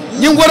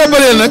ñi mu war a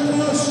bëreel nag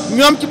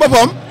ñoom ci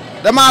boppam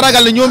damaa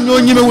ragal ne ñoom ñoo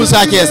ñimewul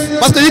Sa Thiès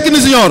parce que Yékini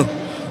Senior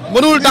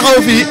mënul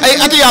taxaw fii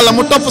ay ati yàlla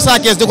mu topp Sa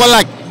Thiès di ko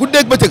laaj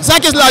guddeeg bëccëg Sa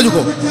Thiès laaju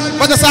ko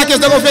parce que Sa Thiès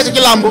da ko fekk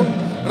ci làmb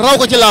raw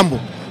ko ci làmb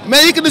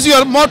mais Yékini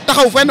Senior moo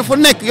taxaw fenn fu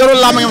nekk yorul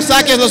làmb ñoom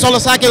Sa Thiès la soxla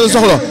Sa Thiès la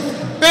soxla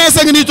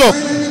Prince ngi nii toog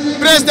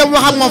Prince dem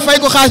wax ak moom fay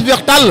ko xaalis bi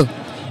wax tàll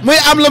muy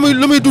am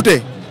lu muy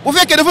dute bu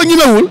fekkee dafa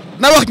ñimewul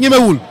na wax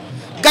ñimewul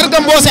Garga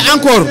Mbossé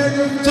encore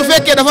su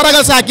fekkee dafa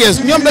ragal Sa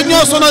Thiès ñoom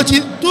dañoo sonal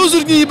ci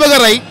toujours ñi bëgg a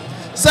rey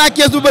Sa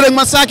Thiès bu bëreeg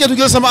man Sa Thiès du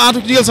jël sama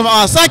avance du jël sama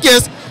avance Sa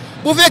Thiès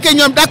bu fekkee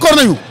ñoom d'accord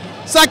nañu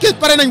Sa Thiès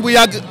pare nañ bu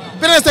yàgg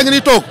Prince a ngi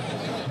nii toog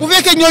bu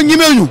fekkee ñoom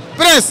ñimewuñu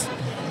Prince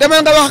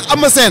demee nga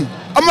wax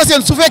Ama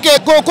Sène su fekkee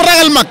ku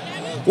ragal mag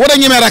war a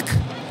ñime rek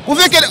bu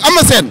fekkee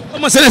Ama Sène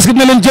est-ce que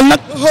dina leen jël nag.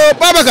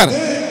 Babacar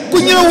ku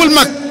ñimewul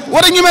mag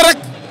war a ñime rek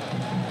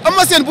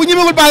Ama Sène bu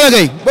ñimewul Balla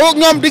Gaye boo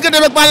ñoom di nga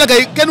dem ak Balla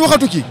Gaye kenn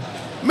waxatu ci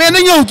mais na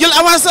ñëw jël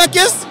avance Sa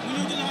Thiès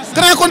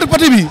grand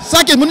contrepartie bi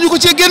Sa Thiès mënuñu ko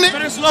cee génne.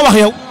 Prince loo wax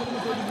yow.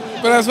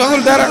 Prince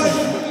waxul dara.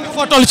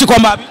 foo toll ci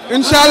combat bi.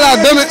 incha allah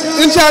demain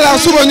incha allah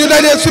suba ñu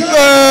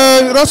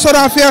daje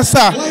restaurant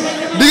Fiesta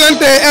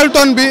diggante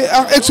Elton bi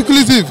ak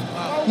exclusive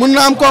mun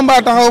na am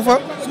combat taxaw fa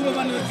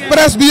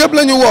presse bi yëpp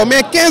la ñu woo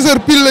mais 15h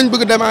pile lañ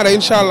bëgg démarrer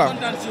incha allah.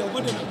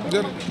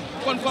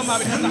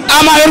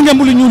 Ama yor ngeen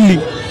lu ñuul li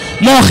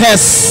moo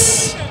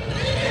xees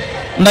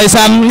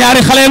ndaysaan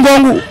ñaari xale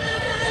ngongu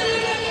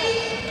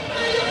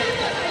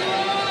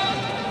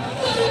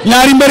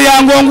ñaari mbër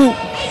yaa ngongu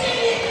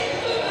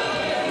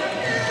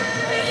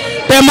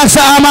te mag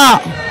sa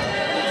Ama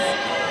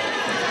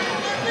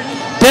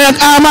te ak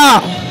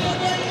Ama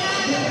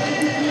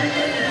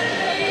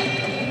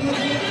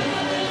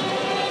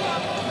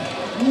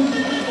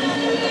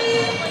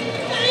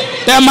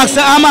te mag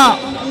sa Ama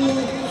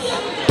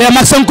te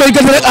mag sa koy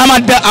gën rek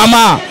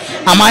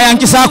Ama yaa ngi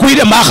ci saako yi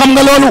de mbaa xam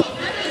nga loolu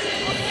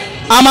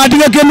Ama di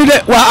nga génn de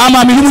waa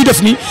Ama mi lu muy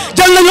def nii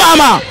jël nañu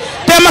Ama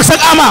te mag sa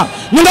Ama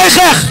ñu ngay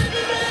xeex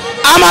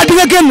Ama di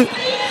nga génn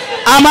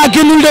Ama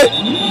génnul de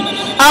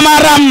Ama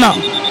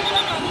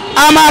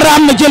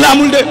raam na jël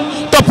amul de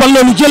toppal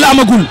loolu jël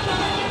amagul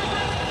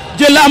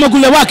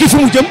de waa kii fu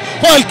mu jëm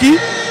xoolal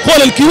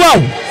kii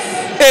waaw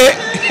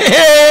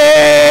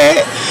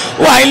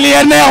waay li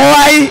neex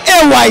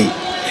waay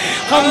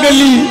xam nga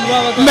lii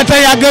mbete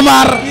yàgg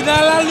maar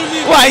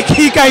waay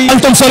kii kay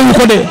altom soriwu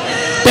ko de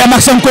te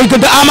mag sam koy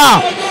gëdd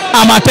Ama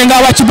te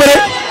nga wàcc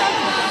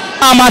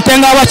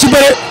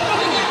bëre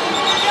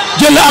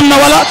jël am na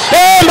wala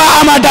mbaa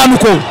Ama daanu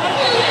ko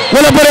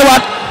wala bëre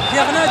waat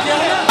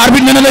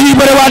arbitre nee na dañuy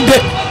bëre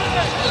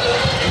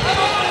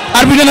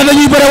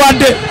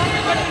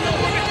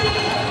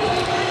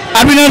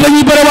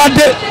waat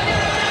de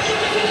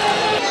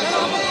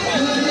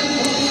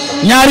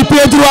ñaari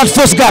pied droit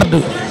fausse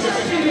garde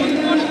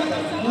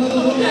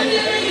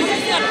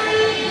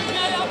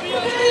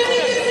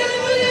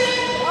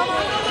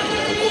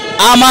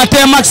Ama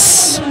te max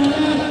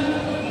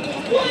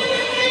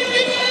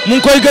mu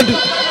ngi koy gëdd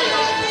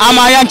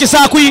Ama yaa ngi ci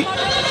saaku yi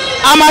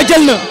Ama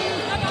jël na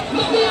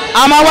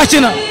Ama wàcc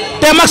na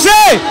te max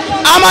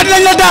Ama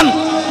dinañ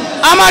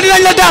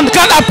la daan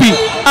 4 appuis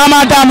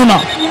Ama daanu na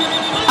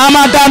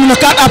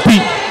 4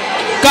 appuis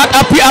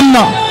am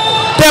na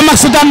te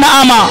max daan na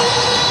Ama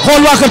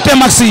xool waa kër te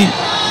max yi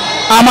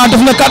Ama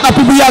def na 4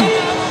 appuis bu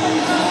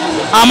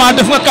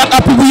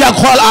yàgg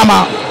xool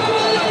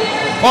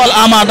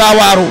Ama daa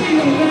waaru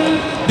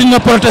dina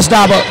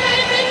protestant ba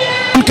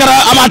kon kara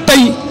Ama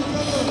tey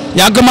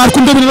yàgg maar ku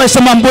ndobi lay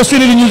sama boo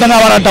séenee li ñu da nga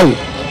war a daw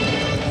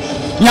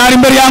ñaari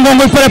mbër yaa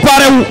ngi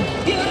préparé wu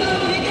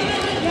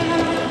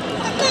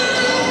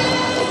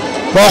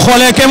boo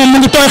xoolee kee moom mu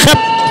ngi tooy xep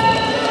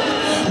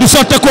di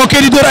sotte koo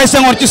kee di dóor ay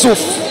sengoor ci suuf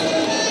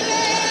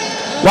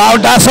waaw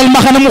daa sol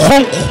mbaxana mu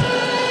xonq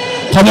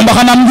xaw ma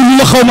mbaxana am njulli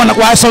la xaw ma nag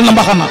waaye sol na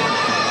mbaxana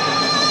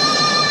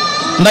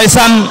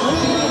ndeysaan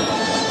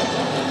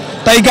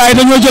tey gars yi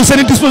dañoo jël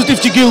seen dispositif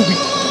ci géew bi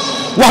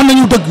wax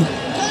nañu dëgg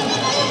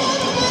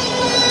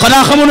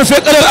xanaa xamoon na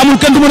fekk erreur amul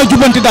kenn du mën a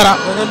jubbanti dara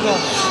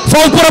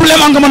faaw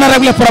problème am nga mën a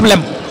régler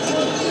problème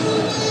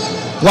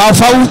waaw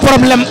faaw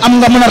problème am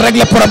nga mën a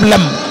régler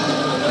problème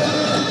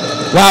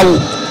waaw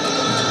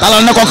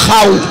talal na ko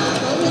xaaw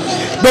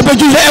Bébé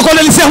Diouldé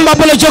école li Cheikh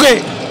Mbaba la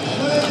jógee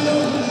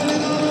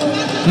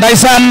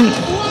ndaysaan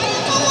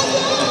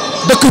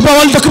dëkk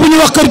Bawol dëkk bu ñuy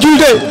wax Kër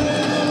Diouldé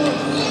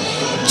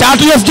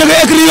Caatu Yoff jóge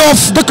écurie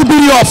Yoff dëkk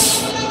biir Yoff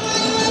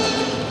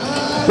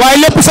waaye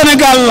lépp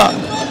Sénégal la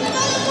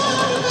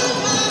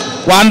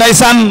waa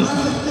ndaysaan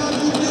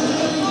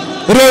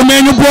réew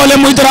mi ñu boole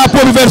muy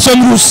drapeau bi version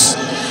rouge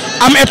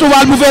am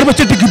étoile bu vert ba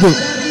ca digg ba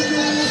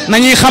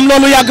nañuy xam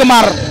loolu yàgg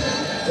maar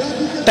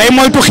tey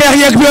moytu xeex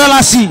yeeg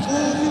violence yi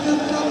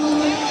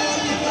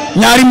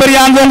ñaari mbër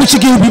yaa ngongu ci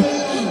géew bi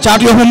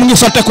Caatu Yoff moom mu ngi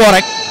sotte koo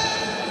rek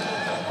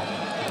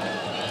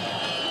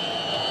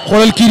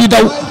xoolal kii di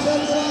daw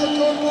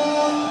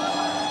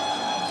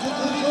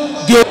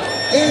géew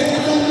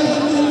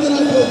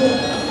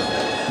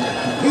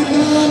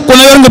ku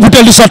ne yor nga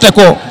butéel di sotte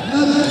koo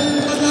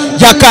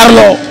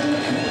jàkkaarloo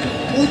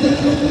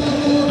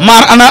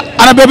maar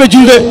ana Bébé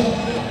Diouldé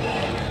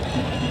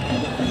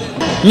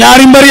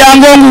ñaari mbër yaa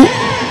ngongu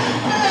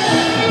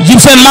jib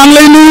seen maa ngi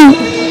lay nuyu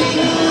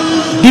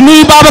di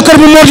nuyu Babacar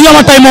bu Modou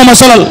Lama tey moo ma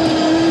solal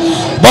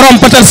borom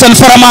peut-être seen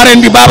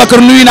faramaareen bi Babacar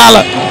nuyu naa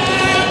la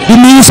di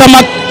nuyu sa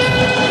mag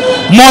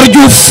Mor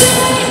Diouf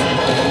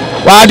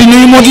waa di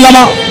nuyu Modou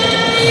Lama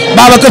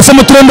Babacar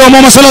sama turandoo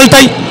moo ma solal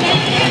tey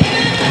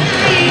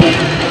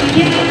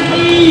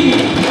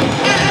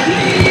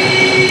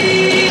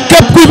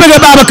képp kuy bëgg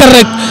Babacar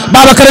rek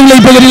Babacar rek lay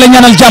bëgg di la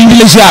ñaanal jàmm di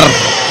la ziar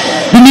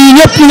di nuyu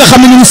ñëpp ñi nga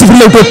xam ne ñu ngi suivre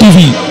Leewtoo TV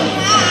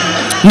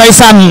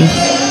ndeysaan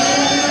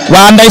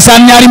waa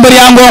ndeysaan ñaari mbër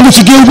yaa ngongu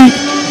ci géew bi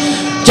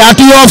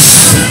Caatu Yoff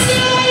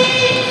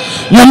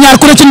ñoom ñaar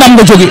ku ne ci ndam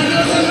nga jóge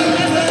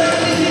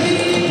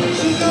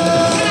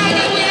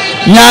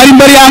ñaari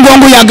mbër yaa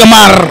ngongu yàgg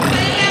maar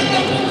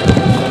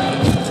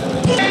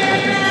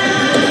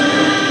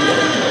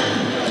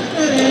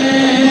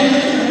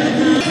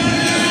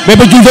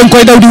Bébé Diouldé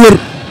koy daw di wër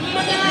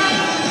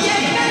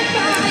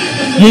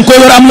mu ngi koy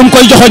wër am lu mu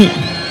koy joxoñ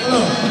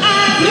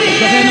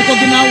joxe na ko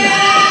ginnaaw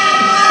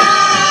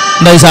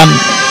ndeysaan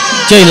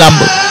cey làmb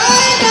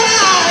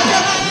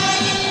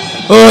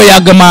oh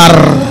yàgg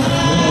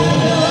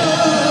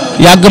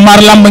maar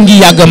làmb ngi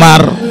yàgg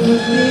maar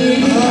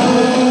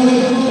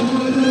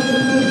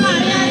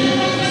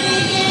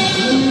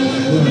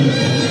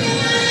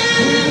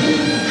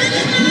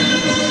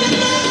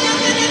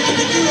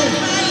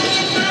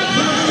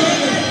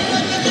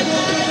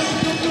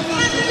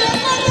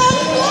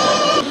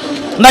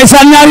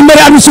ndaysaan ñaari mbër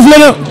at mi soufflé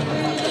na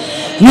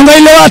ñu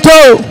ngay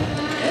lewaatoo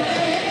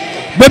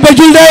Bébé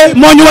Diouldé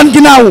moo ñu wan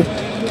ginnaaw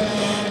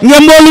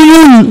ngeen mboolu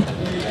ñuul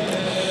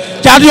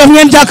Caatu Yoff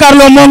ngeen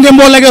jàkkaarloo moo ngeen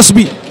mboo Lagos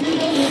bi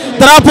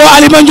drapeau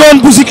Alima Ndione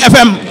Bouzik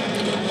FM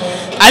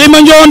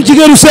Alima Ndione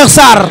jigéenu Cheikh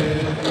Sarr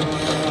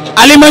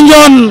Alima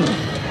Ndione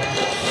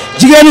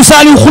jigéenu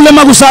Saliou Khoule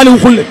magu Saliou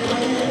Khoule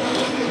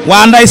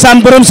waa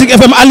ndaysaan borom Zik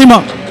FM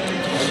Alima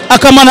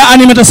aka mën a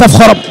animé te saf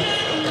xorom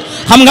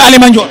xam nga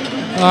Alima Ndione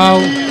waaw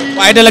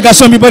waaye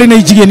délégation bi bari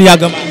nay jigéen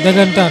yàgg ma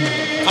dëggantaan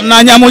xam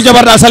naa ñu amul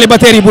jabar daal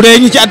célibataire yi bu dee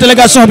ñi ci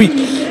délégation bi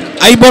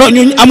ay borom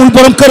ñu amul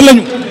borom kër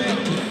lañu.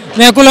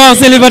 mais ku la wax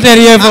célibataire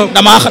yee foofu.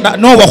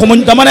 non waxuma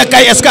dama ne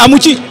kay est-ce que amu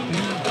ci.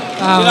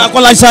 waaw dinaa ko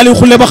laaj Saliou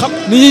Khoule ba xam.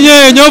 ni ñu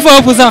ñëwee ñoo fa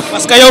ëpp sax.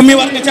 parce que yow mi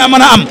war nga caa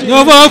mën a am.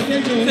 ñoo fa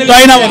ëpp.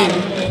 doy na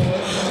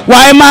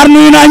waaye maar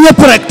nuyu naa ñëpp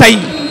rek tey.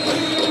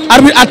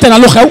 arbitre atte na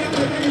lu xew.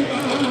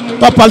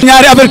 toppal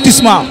ñaari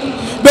avertissement.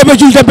 Bébé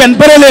Diouldé benn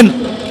bëre leen.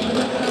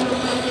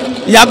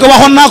 yàgg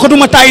waxoon naa ko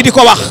duma tàyyi di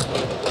ko wax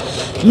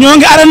ñoo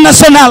ngi arène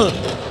nationale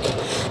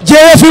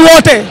jéeye fi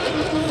woote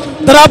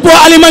drapeau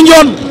Alima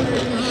Ndione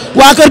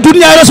waa kër Doudou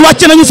Ndiaye Rose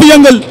wàcc nañu fi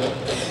yëngal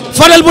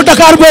Fadel bu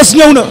Dakar boos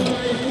ñëw na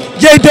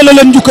jéey delloo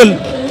leen njukkal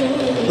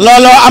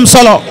looloo am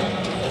solo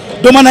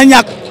du mën a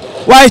ñàkk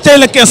waaye tey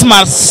le 15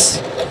 mars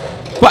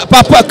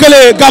papa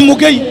kële Gamou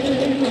Gueye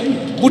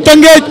bu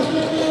Tëngéej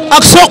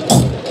ak soq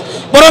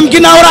borom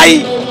ginnaaw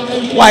raay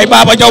waaye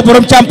Baba Diaw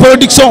borom Thiam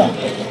production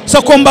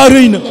sa combat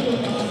rëy na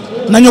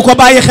nañu ko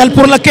bàyyi xel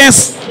pour le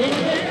 15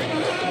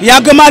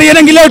 yàgg maar yéen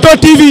a ngi Leewtoo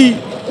TV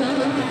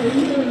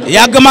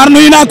yàgg maar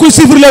nuyu naa kuy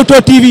suivre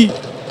Leewtoo TV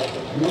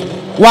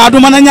waa du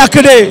mën a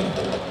ñàkk de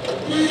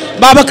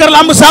Babacar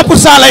lamb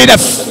 100% lay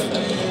def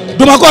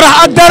duma ko rax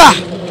ak dara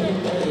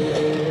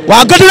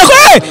waa gëdd na ko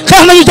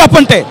xeex nañu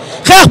jàppante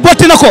xeex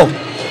botti na ko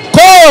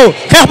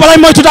xeex balay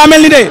moytu daa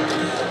mel ni de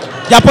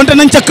jàppante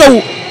nañ ca kaw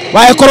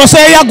waaye korosé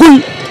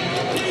yàggul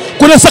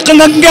ku ne sëq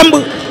nga ngemb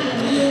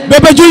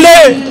Bébé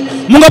Diouldé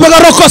mu nga bëgg a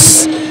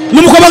rokos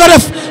lu mu ko bëgg a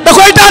def da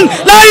koy daan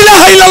la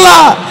ilaha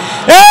illallah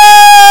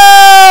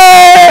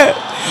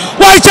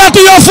waay Caatu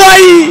Yoff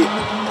waay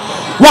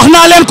wax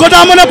naa leen ko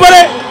daa mën a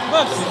bëre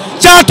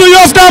Caatu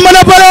Yoff daa mën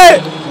a bëre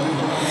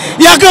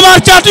yàgg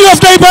maar Caatu Yoff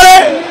day bëre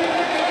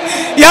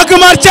yàgg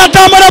maar Caat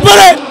daa mën a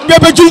bëre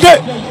Bébé Diouldé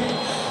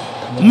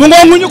mu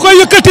ngoongu ñu koy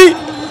yëkkati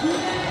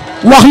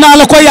wax naa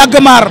la ko yàgg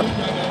maar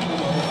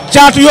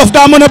Caatu Yoff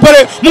daa mën a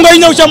bëre mu ngay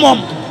ñëw ca moom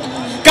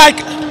kaay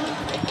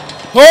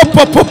hop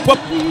hop hop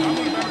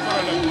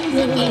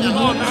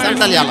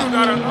santal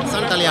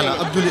yàlla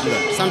ab julit la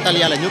santal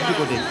yàlla ñëpp di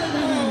ko dégg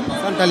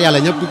santal yàlla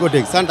ñëpp di ko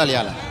dégg santal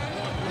yàlla.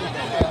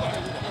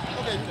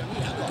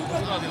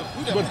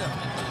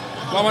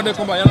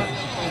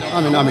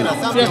 amiin amiin.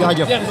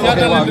 jaajëf ok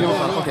waaw ñoo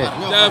far ok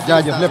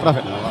jaajëf lépp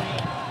rafet na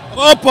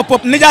waaw.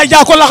 hop nijaay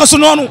jaa ko laxasu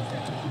noonu.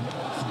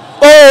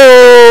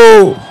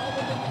 oh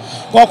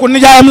kooku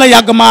nijaayam la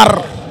yàgg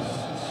maar.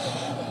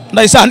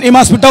 ndeysaan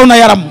image bi daw na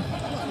yaram.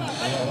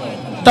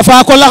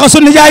 dafa ko laxasu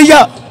nijaay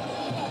ja.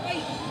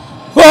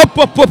 hop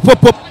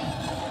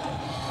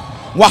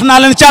wax naa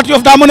leen Caatu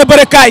Yoff daa mën a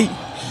bëre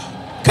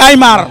kaay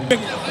maar.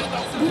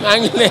 maa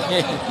ngi lay.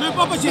 mais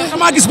Papa Thié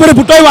damaa gis bëre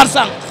bu doy waar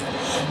sànq.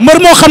 mbër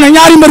moo xam ne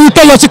ñaari mbër yu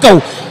tolloo ci kaw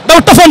daw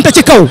tafante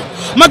ci kaw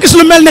ma gis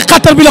lu mel ni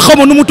xattar bi la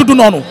xamoon nu mu tudd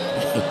noonu.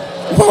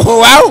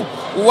 waaw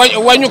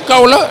wañu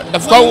kaw la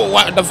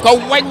daf ko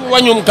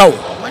wañum kaw.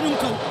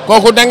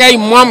 kooku da ngay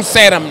moom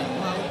seeram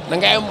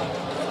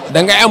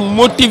da ngay am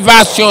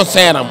motivation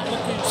seeram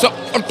sa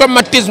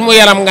automatisme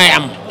yaram ngay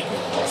am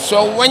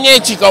soo wañee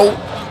ci kaw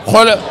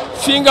xoola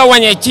fii nga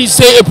wañee ci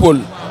say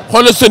épaule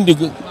xoola sa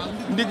ndigli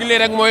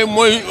rek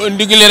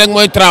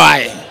mooy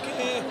travailler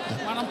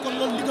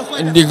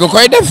ndig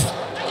koy def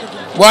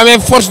boo amee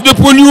force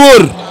d'épaule yu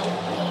wóor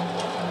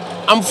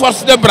am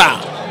force de bras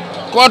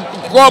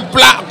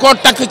koo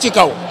takk ci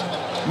kaw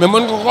mais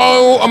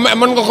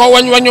mën nga ko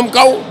wañum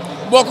kaw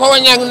boo ko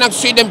wañee nag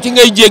suy dem ci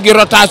ngay jéggi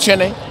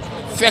rotationné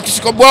fekk si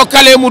ko boo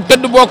kalee mu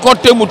tëdd boo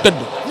kottee mu tëdd.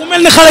 mu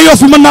mel ni xale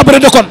Yoff mën naa bëre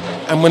de kon.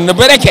 mën na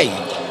bëre kay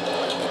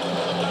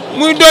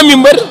muy doomi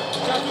mbër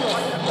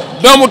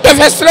doomu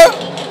tefes la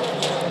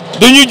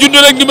dañuy judd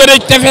rek di bëre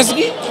tefes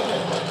gi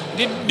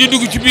di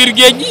dugg ci biir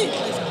géej gi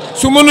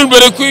su mënul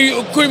bëre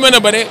kuy mën a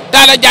bëre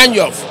Talla Diagne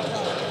Yoff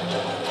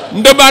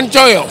Ndebane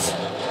Thiaw Yoff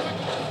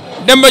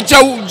Demba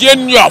Thiaw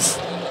Diène Yoff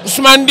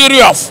Ousmane Ndir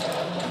Yoff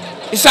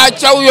Issa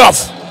Thiaw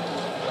Yoff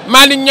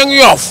Malick Niang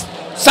Yoff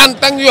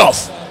Santang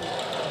Yoff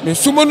mais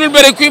su mënul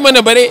bëre kuy mën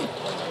a bëre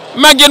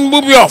Maguette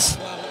Mboub Yoff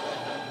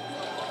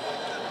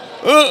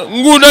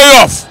Nguuda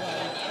Yoff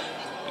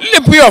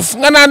lépp Yoff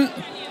nga naan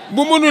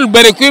bu mënul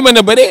bëre kuy mën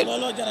a bëre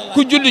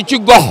ku judd ci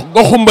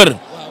goxu mbër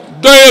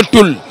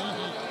doyatul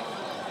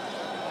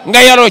nga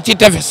yaroo ci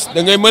tefes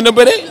da ngay mën a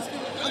bëre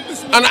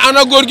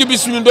ana góor gi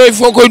bis mi doy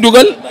foo koy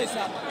dugal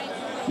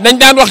dañ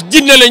daan wax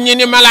jinne la ñi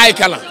ni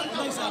malaayka la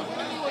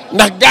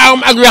ndax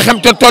gaawam ak wexam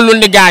te tollul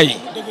ni gaa yi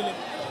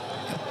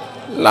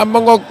lamba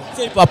ngoog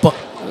papa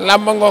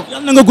lamba ngoog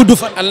yal na nga gudd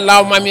fan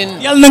allahumma amin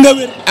yal na nga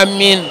wér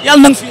amin yal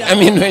na nga fi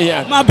amin way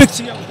yaa maa bëgg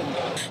ci yow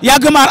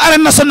yàgg maar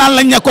arène nationale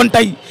lañ nekkoon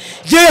tey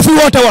jéye fi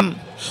woote woon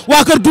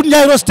waa kër Doudou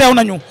Ndiaye Rose teew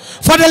nañu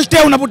Fadel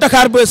teew na bu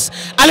Dakar Buzz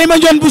Alima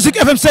Ndione bu Zik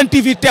FM Sen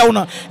TV teew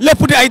na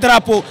lépp di ay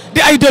drapeau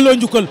di ay delloo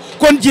njukkal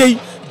kon jéey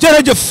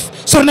jërëjëf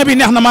journée bi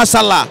neex na macha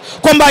allah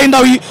combat yi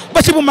ndaw yi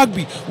ba ci bu mag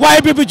bi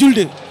waaye Bébé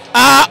Diouldé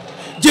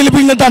jëli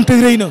buñ la daan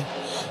tey rëy na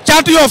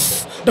Caatu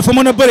Yoff dafa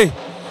mën a bëre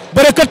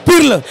kat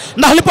pire la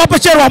ndax li Papa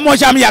Thié wax moo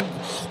ci am yàgg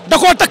da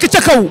koo takk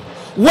ca kaw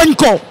wañ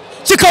ko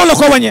ci kaw la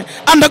ko wañe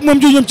ànd ak moom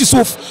ju ñoom ci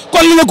suuf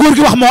kon li la góor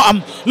gi wax moo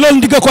am loolu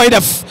ndigga koy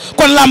def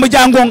kon lamb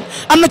jàngoong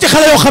am na ci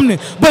xale yoo xam ne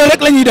bëre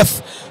rek la ñuy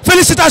def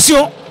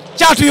félicitations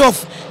Caatu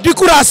Yoff di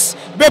courage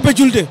Bébé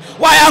Diouldé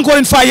waaye encore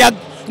une fois yàgg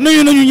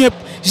nuyu nañu ñëpp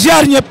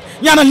ziar ñëpp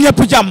ñaanal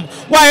ñëpp jàmm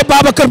waaye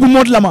Babacar bu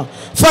Modou Lama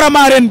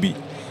farama ren bi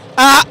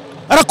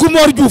rakku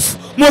Mor Diouf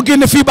moo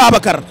génne fii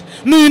Babacar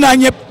nuyu naa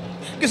ñëpp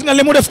gis nga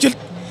li mu def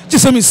ci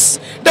semis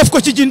def ko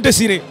ci jean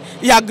désiré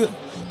yàgg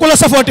ku la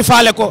safooti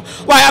faale ko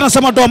waaye ana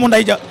sama doomu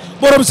nday ja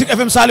borom Zik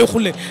FM Saliou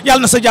Khoule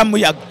yàlla na sa jàmm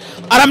yàgg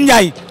Aram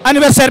Ndiaye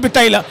anniversaire bi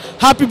tey la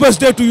happy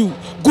birthday to you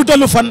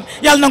guddalu fan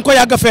yàlla na nga ko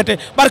yàgg a feete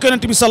barke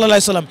yonent bi sallallahu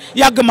alayhi wasallam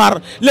yàgg maar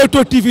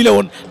Leewtoo TV la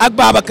woon ak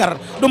Babacar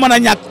du mën a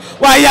ñàkk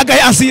waaye yàgg ay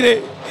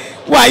assuré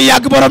waaye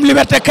yàgg borom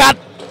liberté 4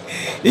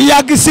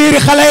 yàgg séeri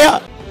xale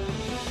ya